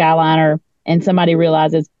to Skyliner and somebody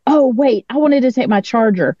realizes, oh, wait, I wanted to take my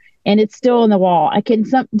charger and it's still in the wall.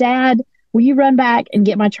 Dad, will you run back and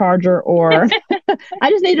get my charger? Or I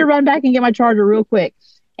just need to run back and get my charger real quick.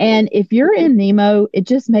 And if you're in Nemo, it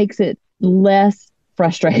just makes it less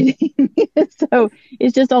frustrating. So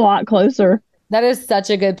it's just a lot closer. That is such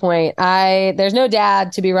a good point. There's no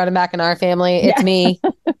dad to be running back in our family. It's me.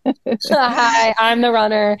 Hi, I'm the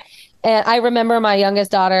runner. And I remember my youngest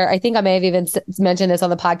daughter, I think I may have even mentioned this on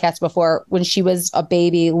the podcast before, when she was a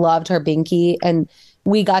baby, loved her Binky. And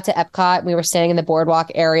we got to Epcot and we were staying in the boardwalk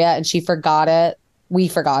area and she forgot it. We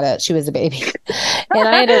forgot it. She was a baby. And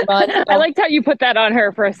I had to run. I liked how you put that on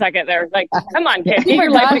her for a second there. Come on, kid, get your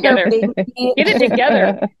life together. Get it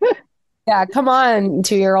together. Yeah, come on,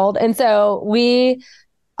 2-year-old. And so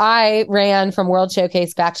I ran from World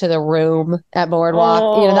Showcase back to the room at Boardwalk.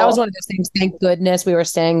 Oh. That was one of those things. Thank goodness we were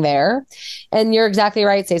staying there. And you're exactly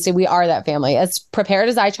right, Stacy. We are that family. As prepared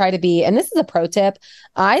as I try to be. And this is a pro tip.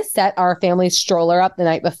 I set our family stroller up the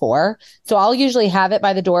night before. So I'll usually have it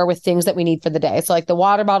by the door with things that we need for the day. So the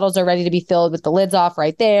water bottles are ready to be filled with the lids off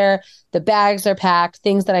right there. The bags are packed,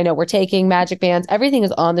 things that I know we're taking, magic bands, everything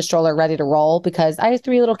is on the stroller ready to roll because I have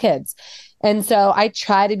 3 little kids. And so I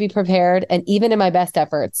try to be prepared. And even in my best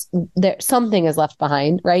efforts, something is left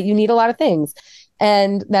behind, right? You need a lot of things.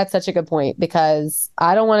 And that's such a good point because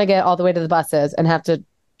I don't want to get all the way to the buses and have to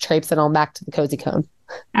traipsing on back to the Cozy Cone.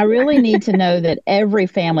 I really need to know that every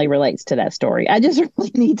family relates to that story. I just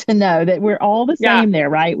really need to know that we're all the same there,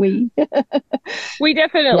 right? We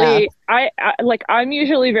definitely, I'm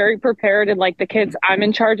usually very prepared, and like the kids I'm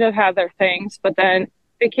in charge of have their things, but then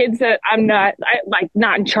the kids that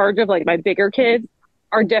not in charge of, like my bigger kids,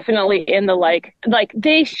 are definitely in the like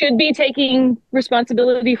they should be taking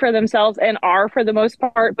responsibility for themselves and are for the most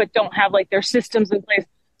part, but don't have like their systems in place.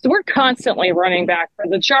 So we're constantly running back for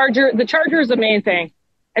the charger. The charger is the main thing.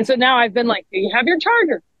 And so now I've been like, do you have your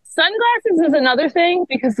charger? Sunglasses is another thing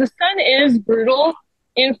because the sun is brutal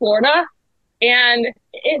in Florida. And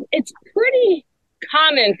it's pretty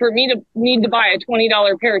common for me to need to buy a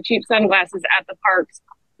 $20 pair of cheap sunglasses at the parks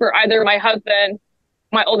for either my husband,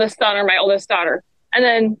 my oldest son, or my oldest daughter. And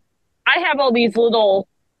then I have all these little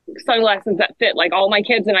sunglasses that fit like all my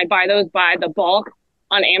kids, and I buy those by the bulk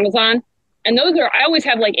on Amazon. And I always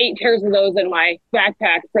have like 8 pairs of those in my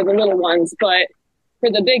backpack for the little ones. But for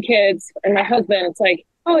the big kids and my husband, it's like,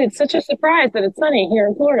 oh, it's such a surprise that it's sunny here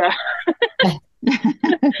in Florida.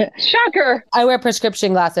 Shocker. I wear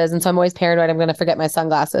prescription glasses, and so I'm always paranoid I'm going to forget my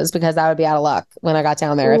sunglasses because I would be out of luck when I got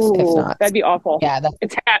down there if not. That'd be awful. Yeah.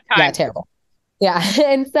 It's hat time. Yeah, terrible. Yeah.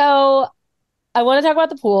 And so I want to talk about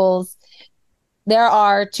the pools. There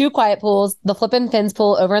are 2 quiet pools, the Flippin' Fins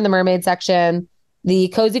pool over in the mermaid section, the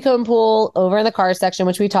Cozy Cone pool over in the car section,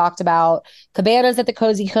 which we talked about, cabanas at the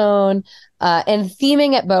Cozy Cone, and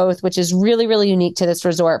theming at both, which is really, really unique to this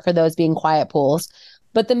resort for those being quiet pools.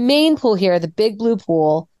 But the main pool here, the big blue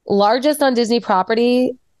pool, largest on Disney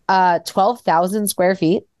property, 12,000 square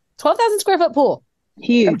feet, 12,000 square foot pool.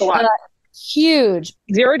 Huge. Huge.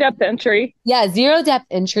 Zero depth entry. Yeah, zero depth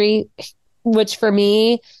entry, which for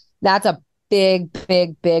me, that's a big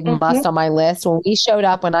must on my list. When we showed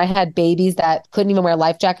up, when I had babies that couldn't even wear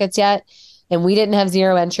life jackets yet, and we didn't have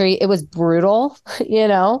zero entry, it was brutal,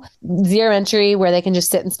 Zero entry where they can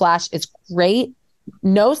just sit and splash is great.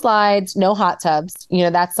 No slides, no hot tubs.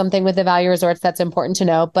 That's something with the value resorts that's important to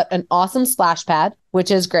know, but an awesome splash pad,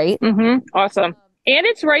 which is great. Awesome. And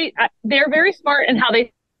it's right. They're very smart in how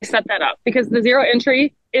they set that up because the zero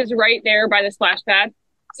entry is right there by the splash pad.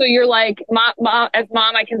 So you're like, mom,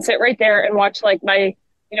 I can sit right there and watch like my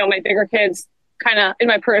bigger kids kind of in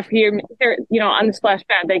my periphery, they're, on the splash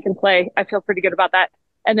pad, they can play. I feel pretty good about that.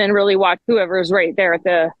 And then really watch whoever is right there at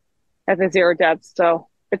the zero depth. So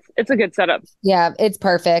it's a good setup. Yeah, it's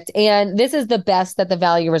perfect. And this is the best that the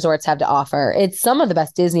value resorts have to offer. It's some of the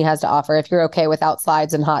best Disney has to offer if you're okay without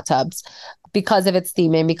slides and hot tubs because of its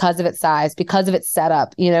theming, because of its size, because of its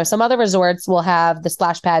setup. Some other resorts will have the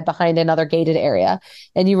splash pad behind another gated area,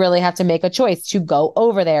 and you really have to make a choice to go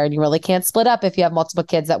over there, and you really can't split up if you have multiple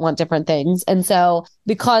kids that want different things. And so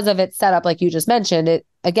because of its setup, like you just mentioned, it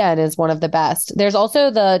again is one of the best. There's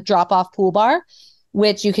also the drop-off pool bar,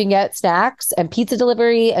 which you can get snacks and pizza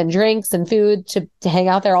delivery and drinks and food to hang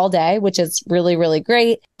out there all day, which is really, really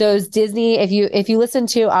great. Those Disney, if you listen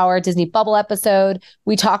to our Disney Bubble episode,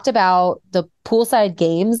 we talked about the poolside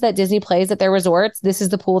games that Disney plays at their resorts. This is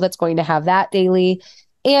the pool that's going to have that daily.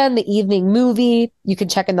 And the evening movie, you can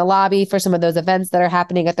check in the lobby for some of those events that are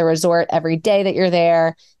happening at the resort every day that you're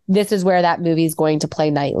there. This is where that movie is going to play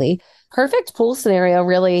nightly. Perfect pool scenario,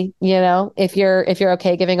 really, if you're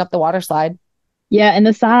okay giving up the water slide. Yeah, and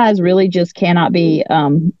the size really just cannot be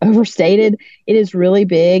overstated. It is really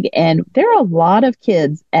big, and there are a lot of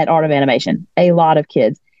kids at Art of Animation, a lot of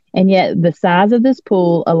kids. And yet the size of this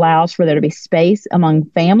pool allows for there to be space among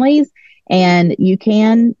families, and you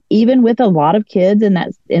can, even with a lot of kids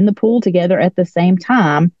in the pool together at the same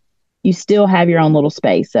time, you still have your own little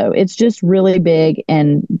space. So it's just really big,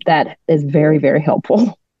 and that is very, very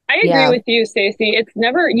helpful. I agree with you, Stacy.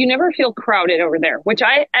 You never feel crowded over there, which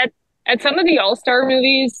at some of the All-Star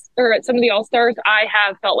movies or at some of the All-Stars, I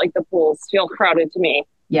have felt like the pools feel crowded to me.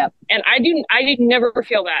 Yep. And I did never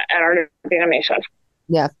feel that at Art of Animation.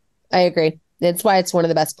 Yeah, I agree. That's why it's one of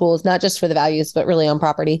the best pools, not just for the values, but really on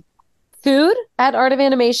property. Food at Art of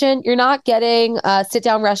Animation, you're not getting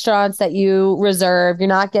sit-down restaurants that you reserve. You're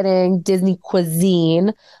not getting Disney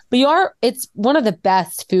cuisine, but it's one of the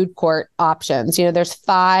best food court options. There's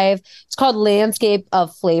 5. It's called Landscape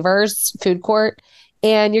of Flavors Food Court.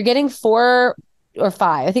 And you're getting 4 or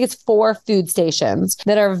 5, I think it's 4 food stations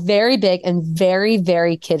that are very big and very,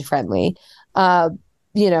 very kid-friendly.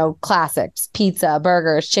 Classics, pizza,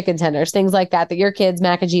 burgers, chicken tenders, things like that your kids,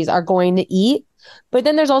 mac and cheese, are going to eat. But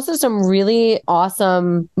then there's also some really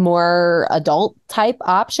awesome, more adult type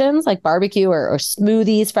options like barbecue or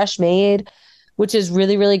smoothies, fresh made, which is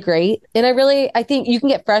really, really great. And I think you can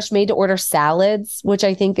get fresh made to order salads, which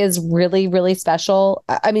I think is really, really special.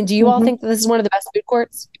 I mean, do you all think that this is one of the best food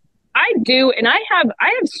courts? I do, and I have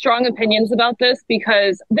strong opinions about this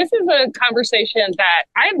because this is a conversation that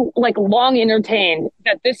I've like long entertained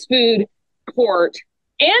that this food court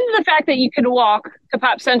and the fact that you can walk to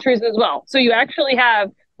Pop Centuries as well. So you actually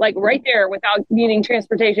have like right there without needing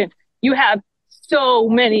transportation, you have so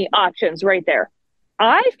many options right there.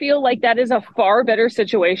 I feel like that is a far better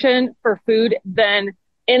situation for food than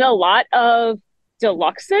in a lot of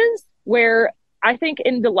deluxes where I think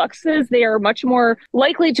in deluxes, they are much more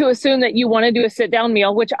likely to assume that you want to do a sit down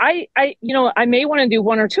meal, which I may want to do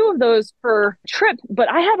one or two of those per trip, but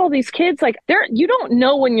I have all these kids like you don't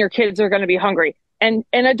know when your kids are going to be hungry and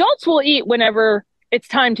adults will eat whenever it's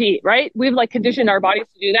time to eat, right? We've like conditioned our bodies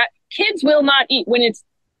to do that. Kids will not eat when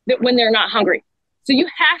they're not hungry. So you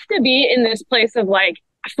have to be in this place of like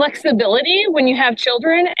flexibility when you have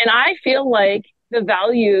children. And I feel like the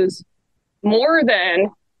values more than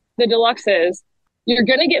the deluxes. You're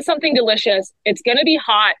going to get something delicious. It's going to be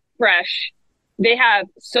hot, fresh. They have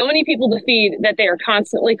so many people to feed that they are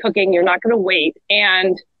constantly cooking. You're not going to wait.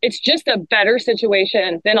 And it's just a better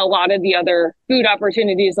situation than a lot of the other food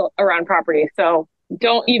opportunities around property. So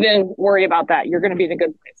don't even worry about that. You're going to be in a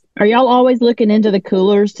good place. Are y'all always looking into the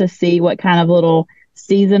coolers to see what kind of little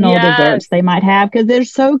seasonal desserts they might have? Because they're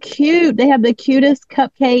so cute. They have the cutest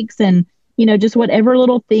cupcakes and just whatever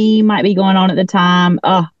little theme might be going on at the time.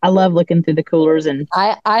 Oh, I love looking through the coolers. And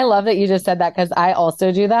I love that you just said that because I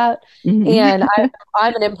also do that. Mm-hmm. And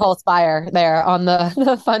I'm an impulse buyer there on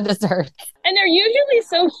the fun desserts. And they're usually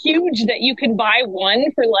so huge that you can buy one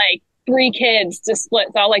for like 3 kids to split.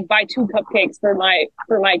 So I'll like buy 2 cupcakes for my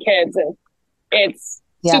kids. And it's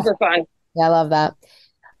super fun. Yeah, I love that.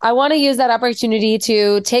 I want to use that opportunity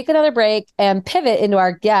to take another break and pivot into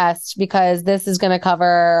our guest because this is going to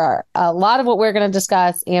cover a lot of what we're going to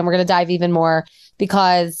discuss, and we're going to dive even more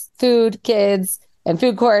because food, kids, and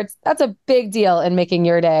food courts, that's a big deal in making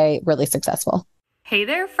your day really successful. Hey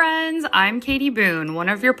there, friends. I'm Katie Boone, one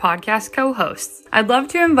of your podcast co-hosts. I'd love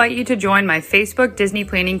to invite you to join my Facebook Disney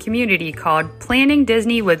planning community called Planning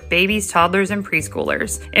Disney with Babies, Toddlers, and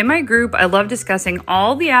Preschoolers. In my group, I love discussing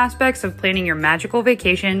all the aspects of planning your magical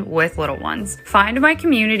vacation with little ones. Find my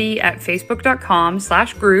community at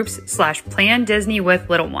facebook.com/groups/Plan Disney with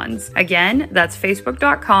Little Ones. Again, that's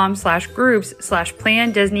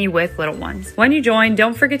facebook.com/groups/Plan Disney with Little Ones. When you join,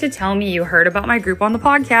 don't forget to tell me you heard about my group on the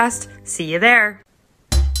podcast. See you there.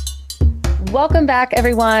 Welcome back,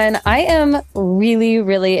 everyone. I am really,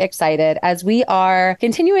 really excited as we are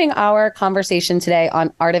continuing our conversation today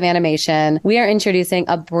on art of animation. We are introducing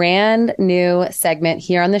a brand new segment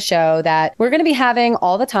here on the show that we're going to be having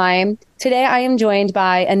all the time. Today, I am joined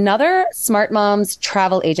by another Smart Moms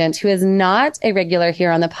travel agent who is not a regular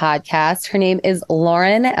here on the podcast. Her name is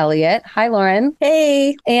Lauren Elliott. Hi, Lauren.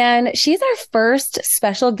 Hey. And she's our first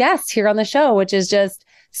special guest here on the show, which is just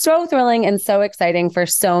so thrilling and so exciting for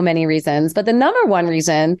so many reasons. But the number one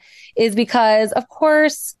reason is because, of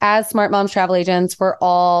course, as Smart Moms travel agents, we're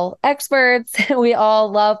all experts. We all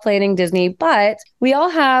love planning Disney, but we all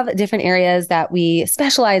have different areas that we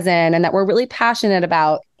specialize in and that we're really passionate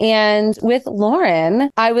about. And with Lauren,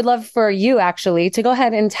 I would love for you actually to go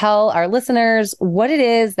ahead and tell our listeners what it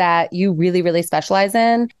is that you really, really specialize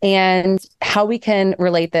in and how we can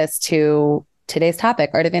relate this to today's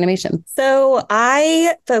topic, art of animation. So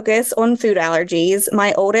I focus on food allergies.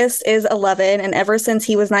 My oldest is 11, and ever since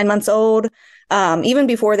he was 9 months old, even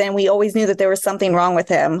before then, we always knew that there was something wrong with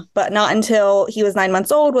him. But not until he was 9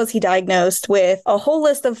 months old was he diagnosed with a whole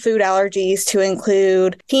list of food allergies to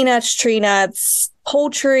include peanuts, tree nuts,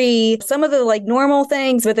 poultry, some of the like normal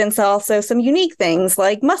things, but then also some unique things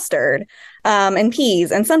like mustard and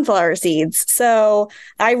peas and sunflower seeds. So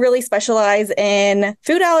I really specialize in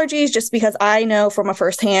food allergies just because I know from a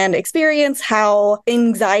firsthand experience how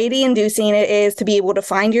anxiety inducing it is to be able to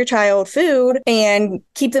find your child food and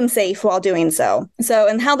keep them safe while doing so.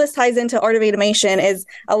 And how this ties into art of animation is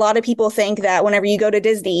a lot of people think that whenever you go to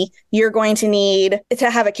Disney, you're going to need to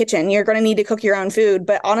have a kitchen. You're going to need to cook your own food.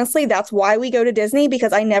 But honestly, that's why we go to Disney,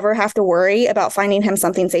 because I never have to worry about finding him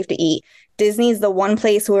something safe to eat. Disney is the one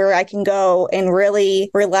place where I can go and really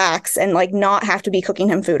relax and like not have to be cooking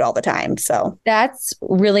him food all the time. So that's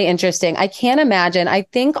really interesting. I can't imagine. I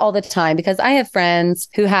think all the time because I have friends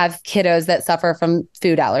who have kiddos that suffer from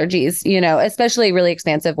food allergies, especially really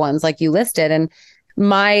expansive ones like you listed. And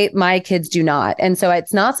my kids do not. And so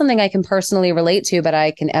it's not something I can personally relate to, but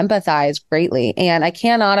I can empathize greatly. And I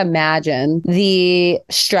cannot imagine the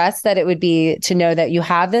stress that it would be to know that you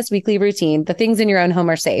have this weekly routine. The things in your own home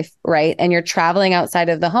are safe, right? And you're traveling outside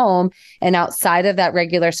of the home and outside of that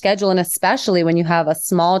regular schedule. And especially when you have a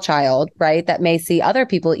small child, right, that may see other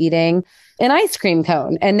people eating an ice cream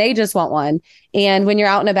cone and they just want one. And when you're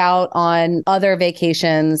out and about on other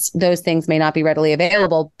vacations, those things may not be readily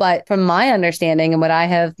available. But from my understanding and what I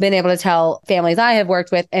have been able to tell families I have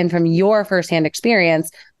worked with, and from your firsthand experience,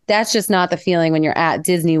 that's just not the feeling when you're at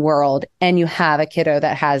Disney World and you have a kiddo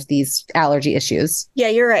that has these allergy issues. Yeah,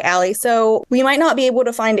 you're right, Allie. So we might not be able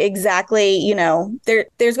to find exactly,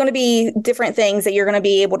 there's going to be different things that you're going to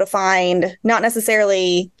be able to find, not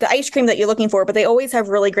necessarily the ice cream that you're looking for, but they always have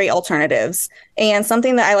really great alternatives. And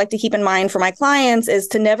something that I like to keep in mind for my clients is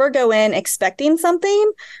to never go in expecting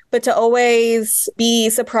something, but to always be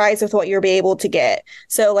surprised with what you'll be able to get.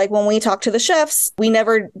 So like when we talk to the chefs, we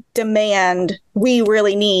never demand, we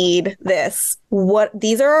really need this.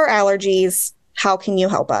 These are our allergies. How can you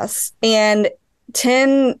help us? And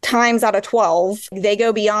 10 times out of 12, they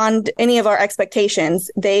go beyond any of our expectations.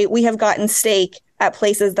 We have gotten steak at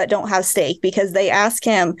places that don't have steak because they ask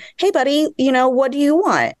him, hey buddy, what do you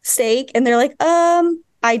want? Steak? And they're like,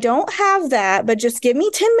 I don't have that, but just give me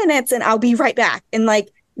 10 minutes and I'll be right back. And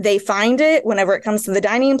they find it whenever it comes to the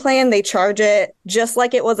dining plan. They charge it just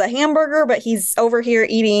like it was a hamburger, but he's over here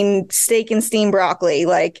eating steak and steamed broccoli,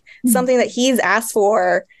 something that he's asked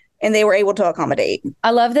for, and they were able to accommodate.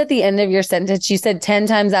 I love that the end of your sentence, you said 10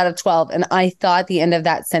 times out of 12. And I thought the end of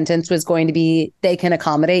that sentence was going to be, they can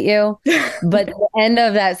accommodate you. But the end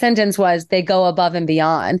of that sentence was they go above and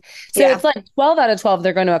beyond. So It's like 12 out of 12,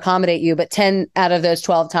 they're going to accommodate you. But 10 out of those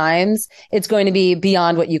 12 times, it's going to be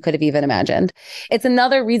beyond what you could have even imagined. It's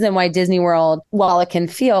another reason why Disney World, while it can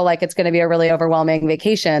feel like it's going to be a really overwhelming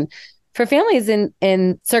vacation, for families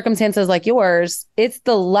in circumstances like yours, it's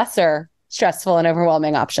the lesser stressful and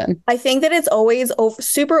overwhelming option. I think that it's always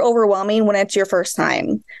super overwhelming when it's your first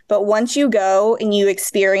time. But once you go and you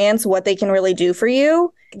experience what they can really do for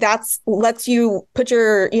you, that's lets you put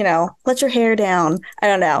your, let your hair down. I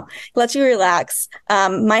don't know, lets you relax.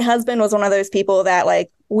 My husband was one of those people that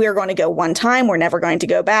we're going to go one time, we're never going to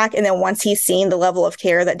go back. And then once he's seen the level of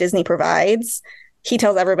care that Disney provides, he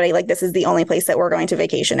tells everybody this is the only place that we're going to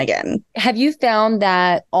vacation again. Have you found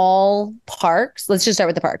that all parks, let's just start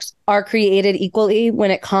with the parks, are created equally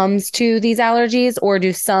when it comes to these allergies, or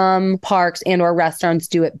do some parks and or restaurants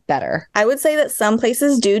do it better? I would say that some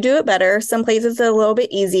places do it better. Some places are a little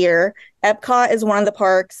bit easier. Epcot is one of the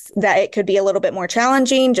parks that it could be a little bit more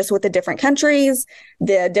challenging just with the different countries,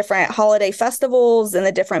 the different holiday festivals and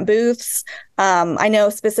the different booths. I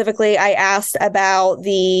know specifically I asked about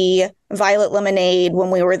the violet lemonade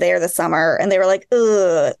when we were there this summer, and they were like,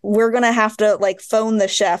 we're going to have to phone the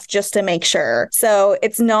chef just to make sure. So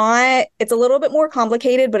it's a little bit more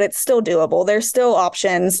complicated, but it's still doable. There's still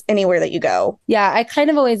options anywhere that you go. Yeah, I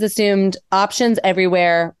kind of always assumed options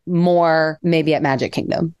everywhere, more maybe at Magic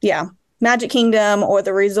Kingdom. Yeah. Magic Kingdom or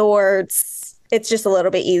the resorts, it's just a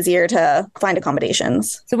little bit easier to find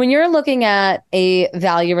accommodations. So when you're looking at a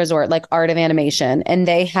value resort like Art of Animation, and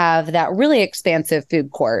they have that really expansive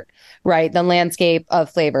food court, right? The landscape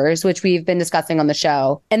of flavors, which we've been discussing on the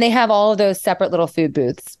show, and they have all of those separate little food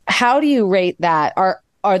booths. How do you rate that?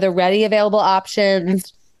 Are the ready available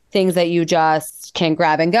options things that you just can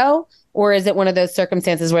grab and go? Or is it one of those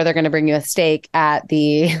circumstances where they're going to bring you a steak at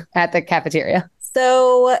the cafeteria?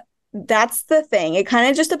 So that's the thing. It kind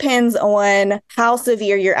of just depends on how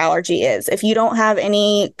severe your allergy is. If you don't have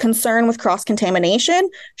any concern with cross-contamination,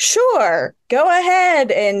 sure, go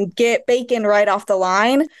ahead and get bacon right off the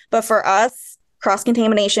line. But for us,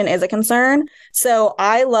 cross-contamination is a concern. So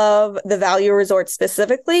I love the value resort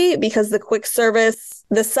specifically because the quick service,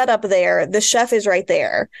 the setup there, the chef is right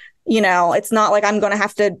there. It's not like I'm going to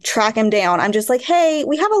have to track him down. I'm just like, hey,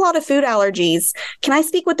 we have a lot of food allergies. Can I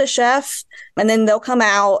speak with the chef? And then they'll come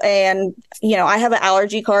out and, I have an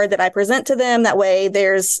allergy card that I present to them. That way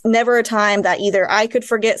there's never a time that either I could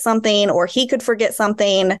forget something or he could forget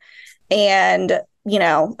something. And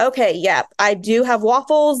okay, yeah, I do have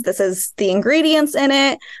waffles. This is the ingredients in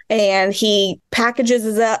it. And he packages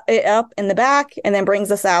it up in the back and then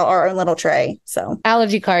brings us out our own little tray. So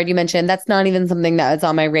allergy card, you mentioned, that's not even something that is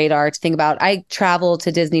on my radar to think about. I travel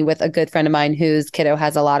to Disney with a good friend of mine whose kiddo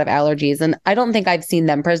has a lot of allergies, and I don't think I've seen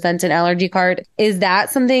them present an allergy card. Is that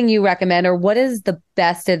something you recommend, or what is the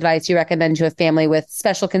best advice you recommend to a family with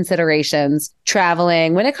special considerations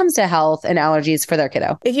traveling when it comes to health and allergies for their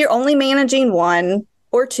kiddo? If you're only managing one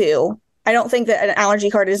or two, I don't think that an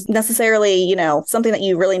allergy card is necessarily, something that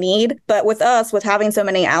you really need. But with us, with having so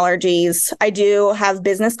many allergies, I do have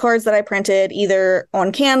business cards that I printed either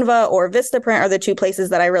on Canva or Vistaprint are the two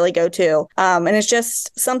places that I really go to. And it's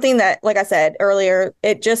just something that, like I said earlier,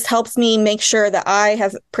 it just helps me make sure that I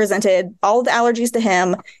have presented all of the allergies to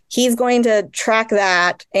him. he's going to track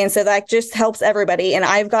that. And so that just helps everybody. And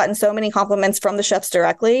I've gotten so many compliments from the chefs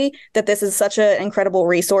directly that this is such an incredible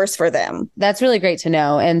resource for them. That's really great to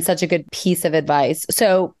know and such a good piece of advice.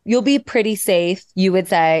 So you'll be pretty safe, you would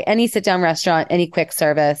say, any sit down restaurant, any quick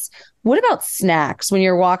service. What about snacks when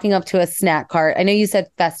you're walking up to a snack cart? I know you said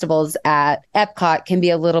festivals at Epcot can be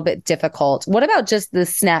a little bit difficult. What about just the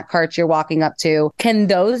snack carts you're walking up to? Can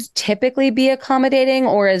those typically be accommodating,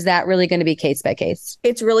 or is that really going to be case by case?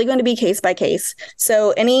 It's really going to be case by case.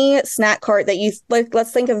 So any snack cart that you like,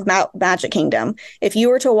 let's think of Magic Kingdom. If you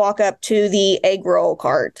were to walk up to the egg roll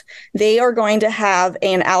cart, they are going to have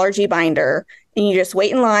an allergy binder. And you just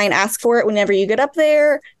wait in line, ask for it whenever you get up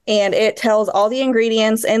there, and it tells all the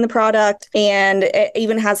ingredients in the product, and it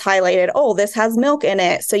even has highlighted, oh, this has milk in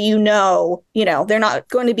it. So you know, they're not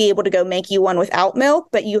going to be able to go make you one without milk,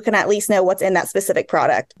 but you can at least know what's in that specific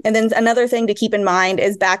product. And then another thing to keep in mind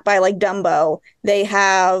is back by like Dumbo, they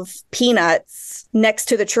have peanuts next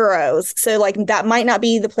to the churros. So like that might not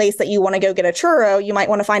be the place that you want to go get a churro. You might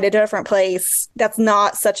want to find a different place that's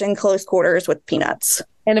not such in close quarters with peanuts.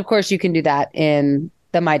 And of course, you can do that in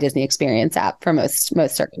the My Disney Experience app for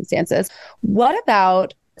most circumstances. What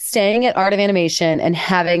about staying at Art of Animation and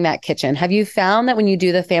having that kitchen? Have you found that when you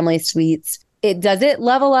do the family suites, does it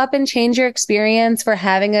level up and change your experience for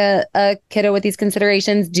having a kiddo with these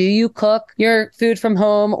considerations? Do you cook your food from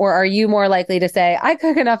home, or are you more likely to say, I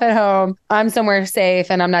cook enough at home, I'm somewhere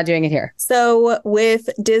safe, and I'm not doing it here? So with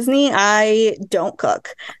Disney, I don't cook.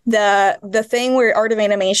 The thing where Art of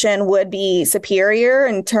Animation would be superior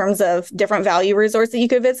in terms of different value resorts that you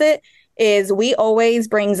could visit is we always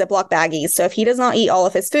bring Ziploc baggies. So if he does not eat all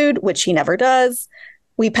of his food, which he never does,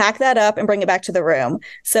 we pack that up and bring it back to the room.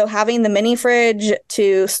 So having the mini fridge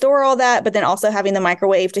to store all that, but then also having the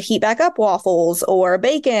microwave to heat back up waffles or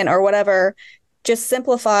bacon or whatever, just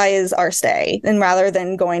simplifies our stay, and rather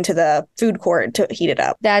than going to the food court to heat it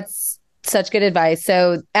up. That's such good advice.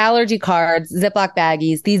 So allergy cards, Ziploc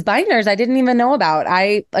baggies, these binders I didn't even know about.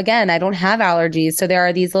 I don't have allergies. So there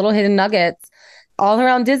are these little hidden nuggets all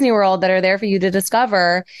around Disney World that are there for you to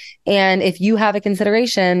discover. And if you have a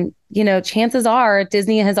consideration, chances are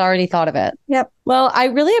Disney has already thought of it. Yep. Well, I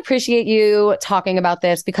really appreciate you talking about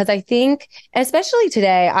this, because I think, especially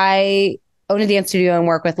today, I own a dance studio and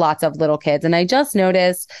work with lots of little kids. And I just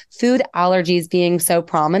noticed food allergies being so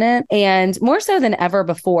prominent, and more so than ever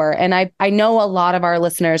before. And I know a lot of our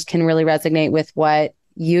listeners can really resonate with what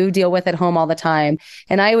you deal with at home all the time.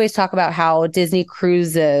 And I always talk about how Disney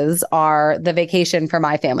cruises are the vacation for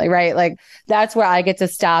my family, right? Like that's where I get to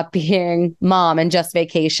stop being mom and just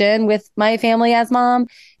vacation with my family as mom.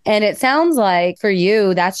 And it sounds like for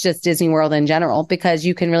you, that's just Disney World in general, because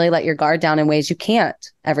you can really let your guard down in ways you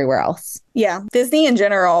can't everywhere else. Yeah. Disney in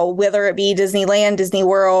general, whether it be Disneyland, Disney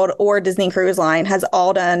World, or Disney Cruise Line, has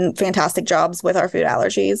all done fantastic jobs with our food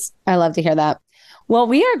allergies. I love to hear that. Well,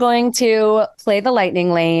 we are going to play the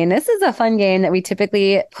lightning lane. This is a fun game that we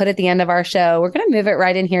typically put at the end of our show. We're going to move it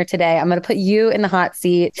right in here today. I'm going to put you in the hot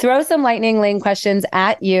seat, throw some lightning lane questions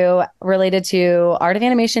at you related to Art of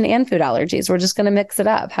Animation and food allergies. We're just going to mix it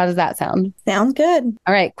up. How does that sound? Sounds good.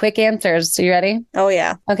 All right. Quick answers. So you ready? Oh,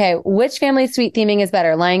 yeah. Okay. Which family suite theming is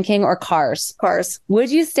better, Lion King or Cars? Cars.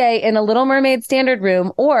 Would you stay in a Little Mermaid standard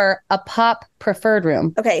room or a Pop preferred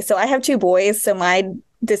room? Okay. So I have two boys, so my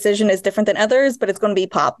decision is different than others, but it's going to be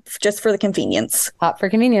Pop just for the convenience. Pop for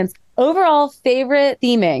convenience. Overall favorite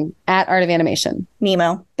theming at Art of Animation?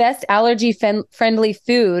 Nemo. Best allergy friendly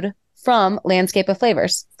food from Landscape of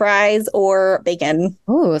Flavors? Fries or bacon.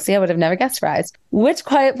 Ooh, see, I would have never guessed fries. Which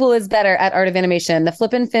quiet pool is better at Art of Animation, the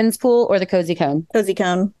Flippin' Fins pool or the Cozy Cone? Cozy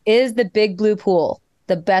Cone. Is the Big Blue pool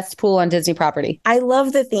the best pool on Disney property? I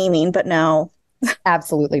love the theming, but no.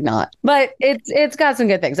 Absolutely not. But it's got some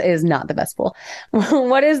good things. It is not the best pool.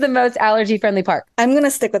 What is the most allergy-friendly park? I'm going to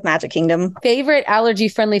stick with Magic Kingdom. Favorite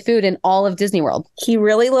allergy-friendly food in all of Disney World? He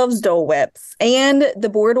really loves Dole Whips. And the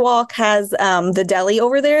boardwalk has the deli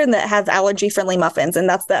over there that has allergy-friendly muffins. And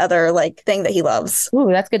that's the other thing that he loves. Ooh,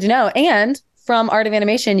 that's good to know. And from Art of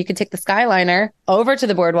Animation, you can take the Skyliner over to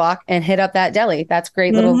the boardwalk and hit up that deli. That's a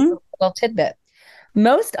great little tidbit.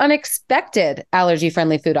 Most unexpected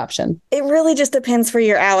allergy-friendly food option? It really just depends for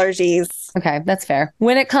your allergies. Okay, that's fair.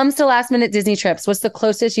 When it comes to last-minute Disney trips, what's the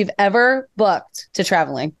closest you've ever booked to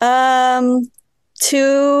traveling? 2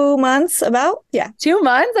 months about. Yeah. 2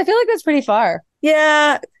 months? I feel like that's pretty far.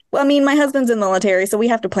 Yeah. Well, I mean, my husband's in the military, so we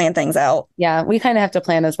have to plan things out. Yeah, we kind of have to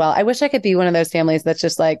plan as well. I wish I could be one of those families that's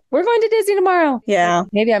just like, we're going to Disney tomorrow. Yeah.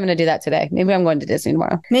 Maybe I'm going to do that today. Maybe I'm going to Disney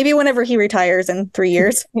tomorrow. Maybe whenever he retires in 3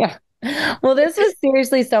 years. Yeah. Well, this was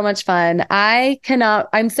seriously so much fun.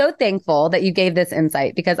 I'm so thankful that you gave this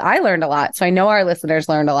insight because I learned a lot. So I know our listeners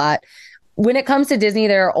learned a lot. When it comes to Disney,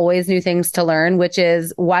 there are always new things to learn, which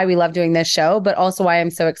is why we love doing this show, but also why I'm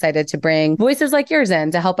so excited to bring voices like yours in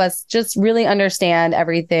to help us just really understand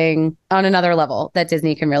everything on another level that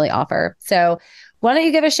Disney can really offer. So why don't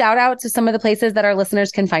you give a shout out to some of the places that our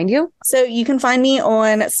listeners can find you? So you can find me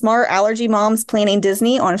on Smart Allergy Moms Planning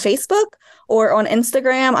Disney on Facebook, or on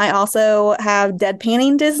Instagram. I also have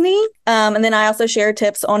Deadpanning Disney. And then I also share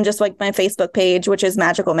tips on just like my Facebook page, which is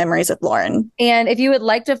Magical Memories with Lauren. And if you would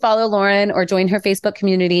like to follow Lauren or join her Facebook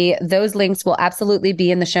community, those links will absolutely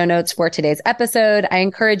be in the show notes for today's episode. I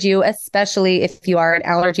encourage you, especially if you are an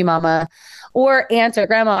allergy mama or aunt or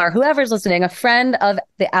grandma or whoever's listening, a friend of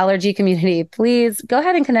the allergy community, please go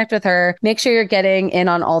ahead and connect with her. Make sure you're getting in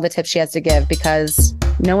on all the tips she has to give because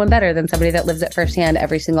no one better than somebody that lives it firsthand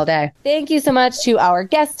every single day. Thank you so much to our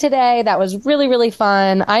guest today. That was really, really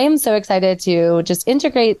fun. I am so excited to just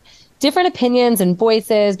integrate different opinions and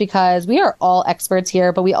voices because we are all experts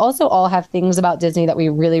here, but we also all have things about Disney that we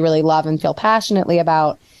really, really love and feel passionately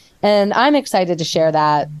about. And I'm excited to share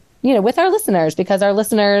that, with our listeners because our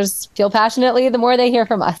listeners feel passionately the more they hear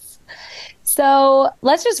from us. So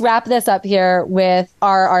let's just wrap this up here with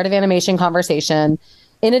our Art of Animation conversation.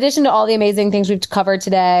 In addition to all the amazing things we've covered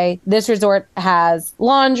today, this resort has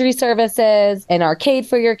laundry services, an arcade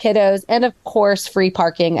for your kiddos, and of course, free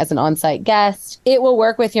parking as an on-site guest. It will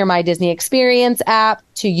work with your My Disney Experience app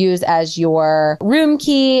to use as your room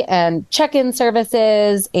key and check-in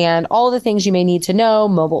services and all the things you may need to know,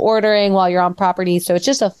 mobile ordering while you're on property. So it's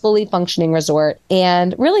just a fully functioning resort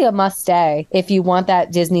and really a must stay if you want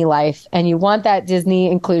that Disney life and you want that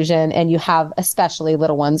Disney inclusion and you have especially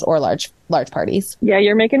little ones or large parties. Yeah,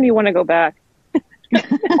 you're making me want to go back.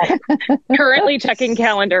 Currently checking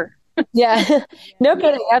calendar. Yeah, no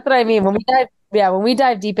kidding. That's what I mean. When we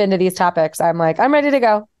dive deep into these topics, I'm like, I'm ready to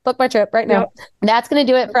go. Book my trip right now. Yep. That's going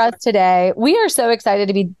to do it for us today. We are so excited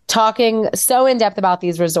to be talking so in depth about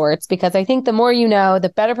these resorts because I think the more you know, the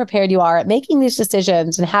better prepared you are at making these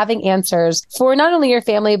decisions and having answers for not only your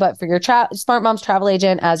family, but for your Smart Moms travel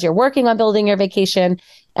agent as you're working on building your vacation.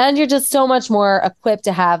 And you're just so much more equipped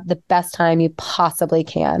to have the best time you possibly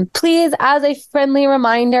can. Please, as a friendly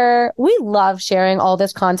reminder, we love sharing all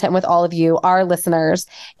this content with all of you, our listeners.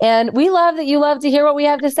 And we love that you love to hear what we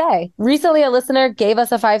have to say. Recently, a listener gave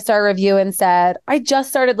us a 5-star review and said, I just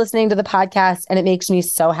started listening to the podcast and it makes me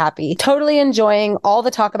so happy. Totally enjoying all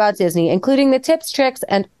the talk about Disney, including the tips, tricks,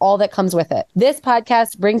 and all that comes with it. This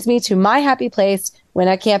podcast brings me to my happy place when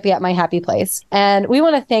I can't be at my happy place. And we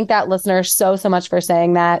want to thank that listener so much for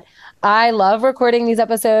saying that. I love recording these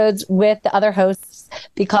episodes with the other hosts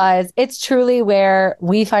because it's truly where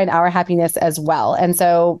we find our happiness as well. And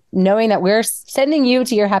so knowing that we're sending you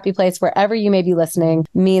to your happy place wherever you may be listening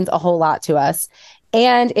means a whole lot to us.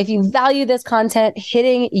 And if you value this content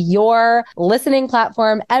hitting your listening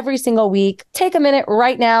platform every single week, take a minute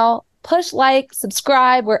right now, push like,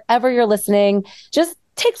 subscribe wherever you're listening. Just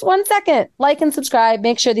takes 1 second. Like and subscribe.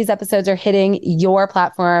 Make sure these episodes are hitting your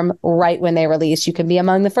platform right when they release. You can be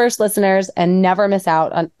among the first listeners and never miss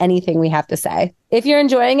out on anything we have to say. If you're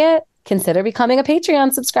enjoying it, consider becoming a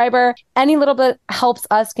Patreon subscriber. Any little bit helps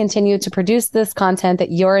us continue to produce this content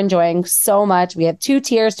that you're enjoying so much. We have 2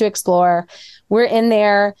 tiers to explore. We're in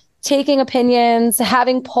there taking opinions,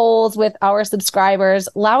 having polls with our subscribers,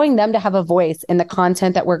 allowing them to have a voice in the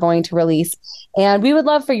content that we're going to release. And we would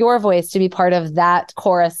love for your voice to be part of that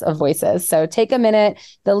chorus of voices. So take a minute.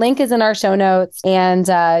 The link is in our show notes and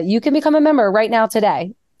you can become a member right now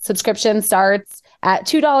today. Subscription starts at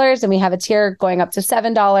 $2 and we have a tier going up to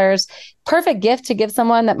 $7. Perfect gift to give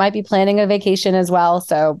someone that might be planning a vacation as well.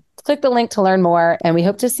 So click the link to learn more and we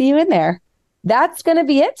hope to see you in there. That's going to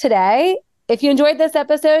be it today. If you enjoyed this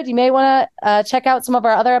episode, you may want to check out some of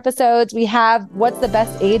our other episodes. We have What's the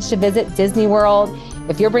Best Age to Visit Disney World?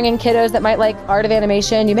 If you're bringing kiddos that might like Art of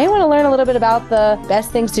Animation, you may want to learn a little bit about the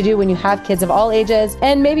best things to do when you have kids of all ages.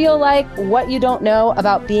 And maybe you'll like what you don't know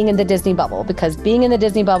about being in the Disney bubble, because being in the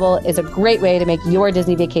Disney bubble is a great way to make your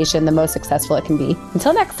Disney vacation the most successful it can be.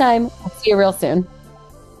 Until next time, I'll see you real soon.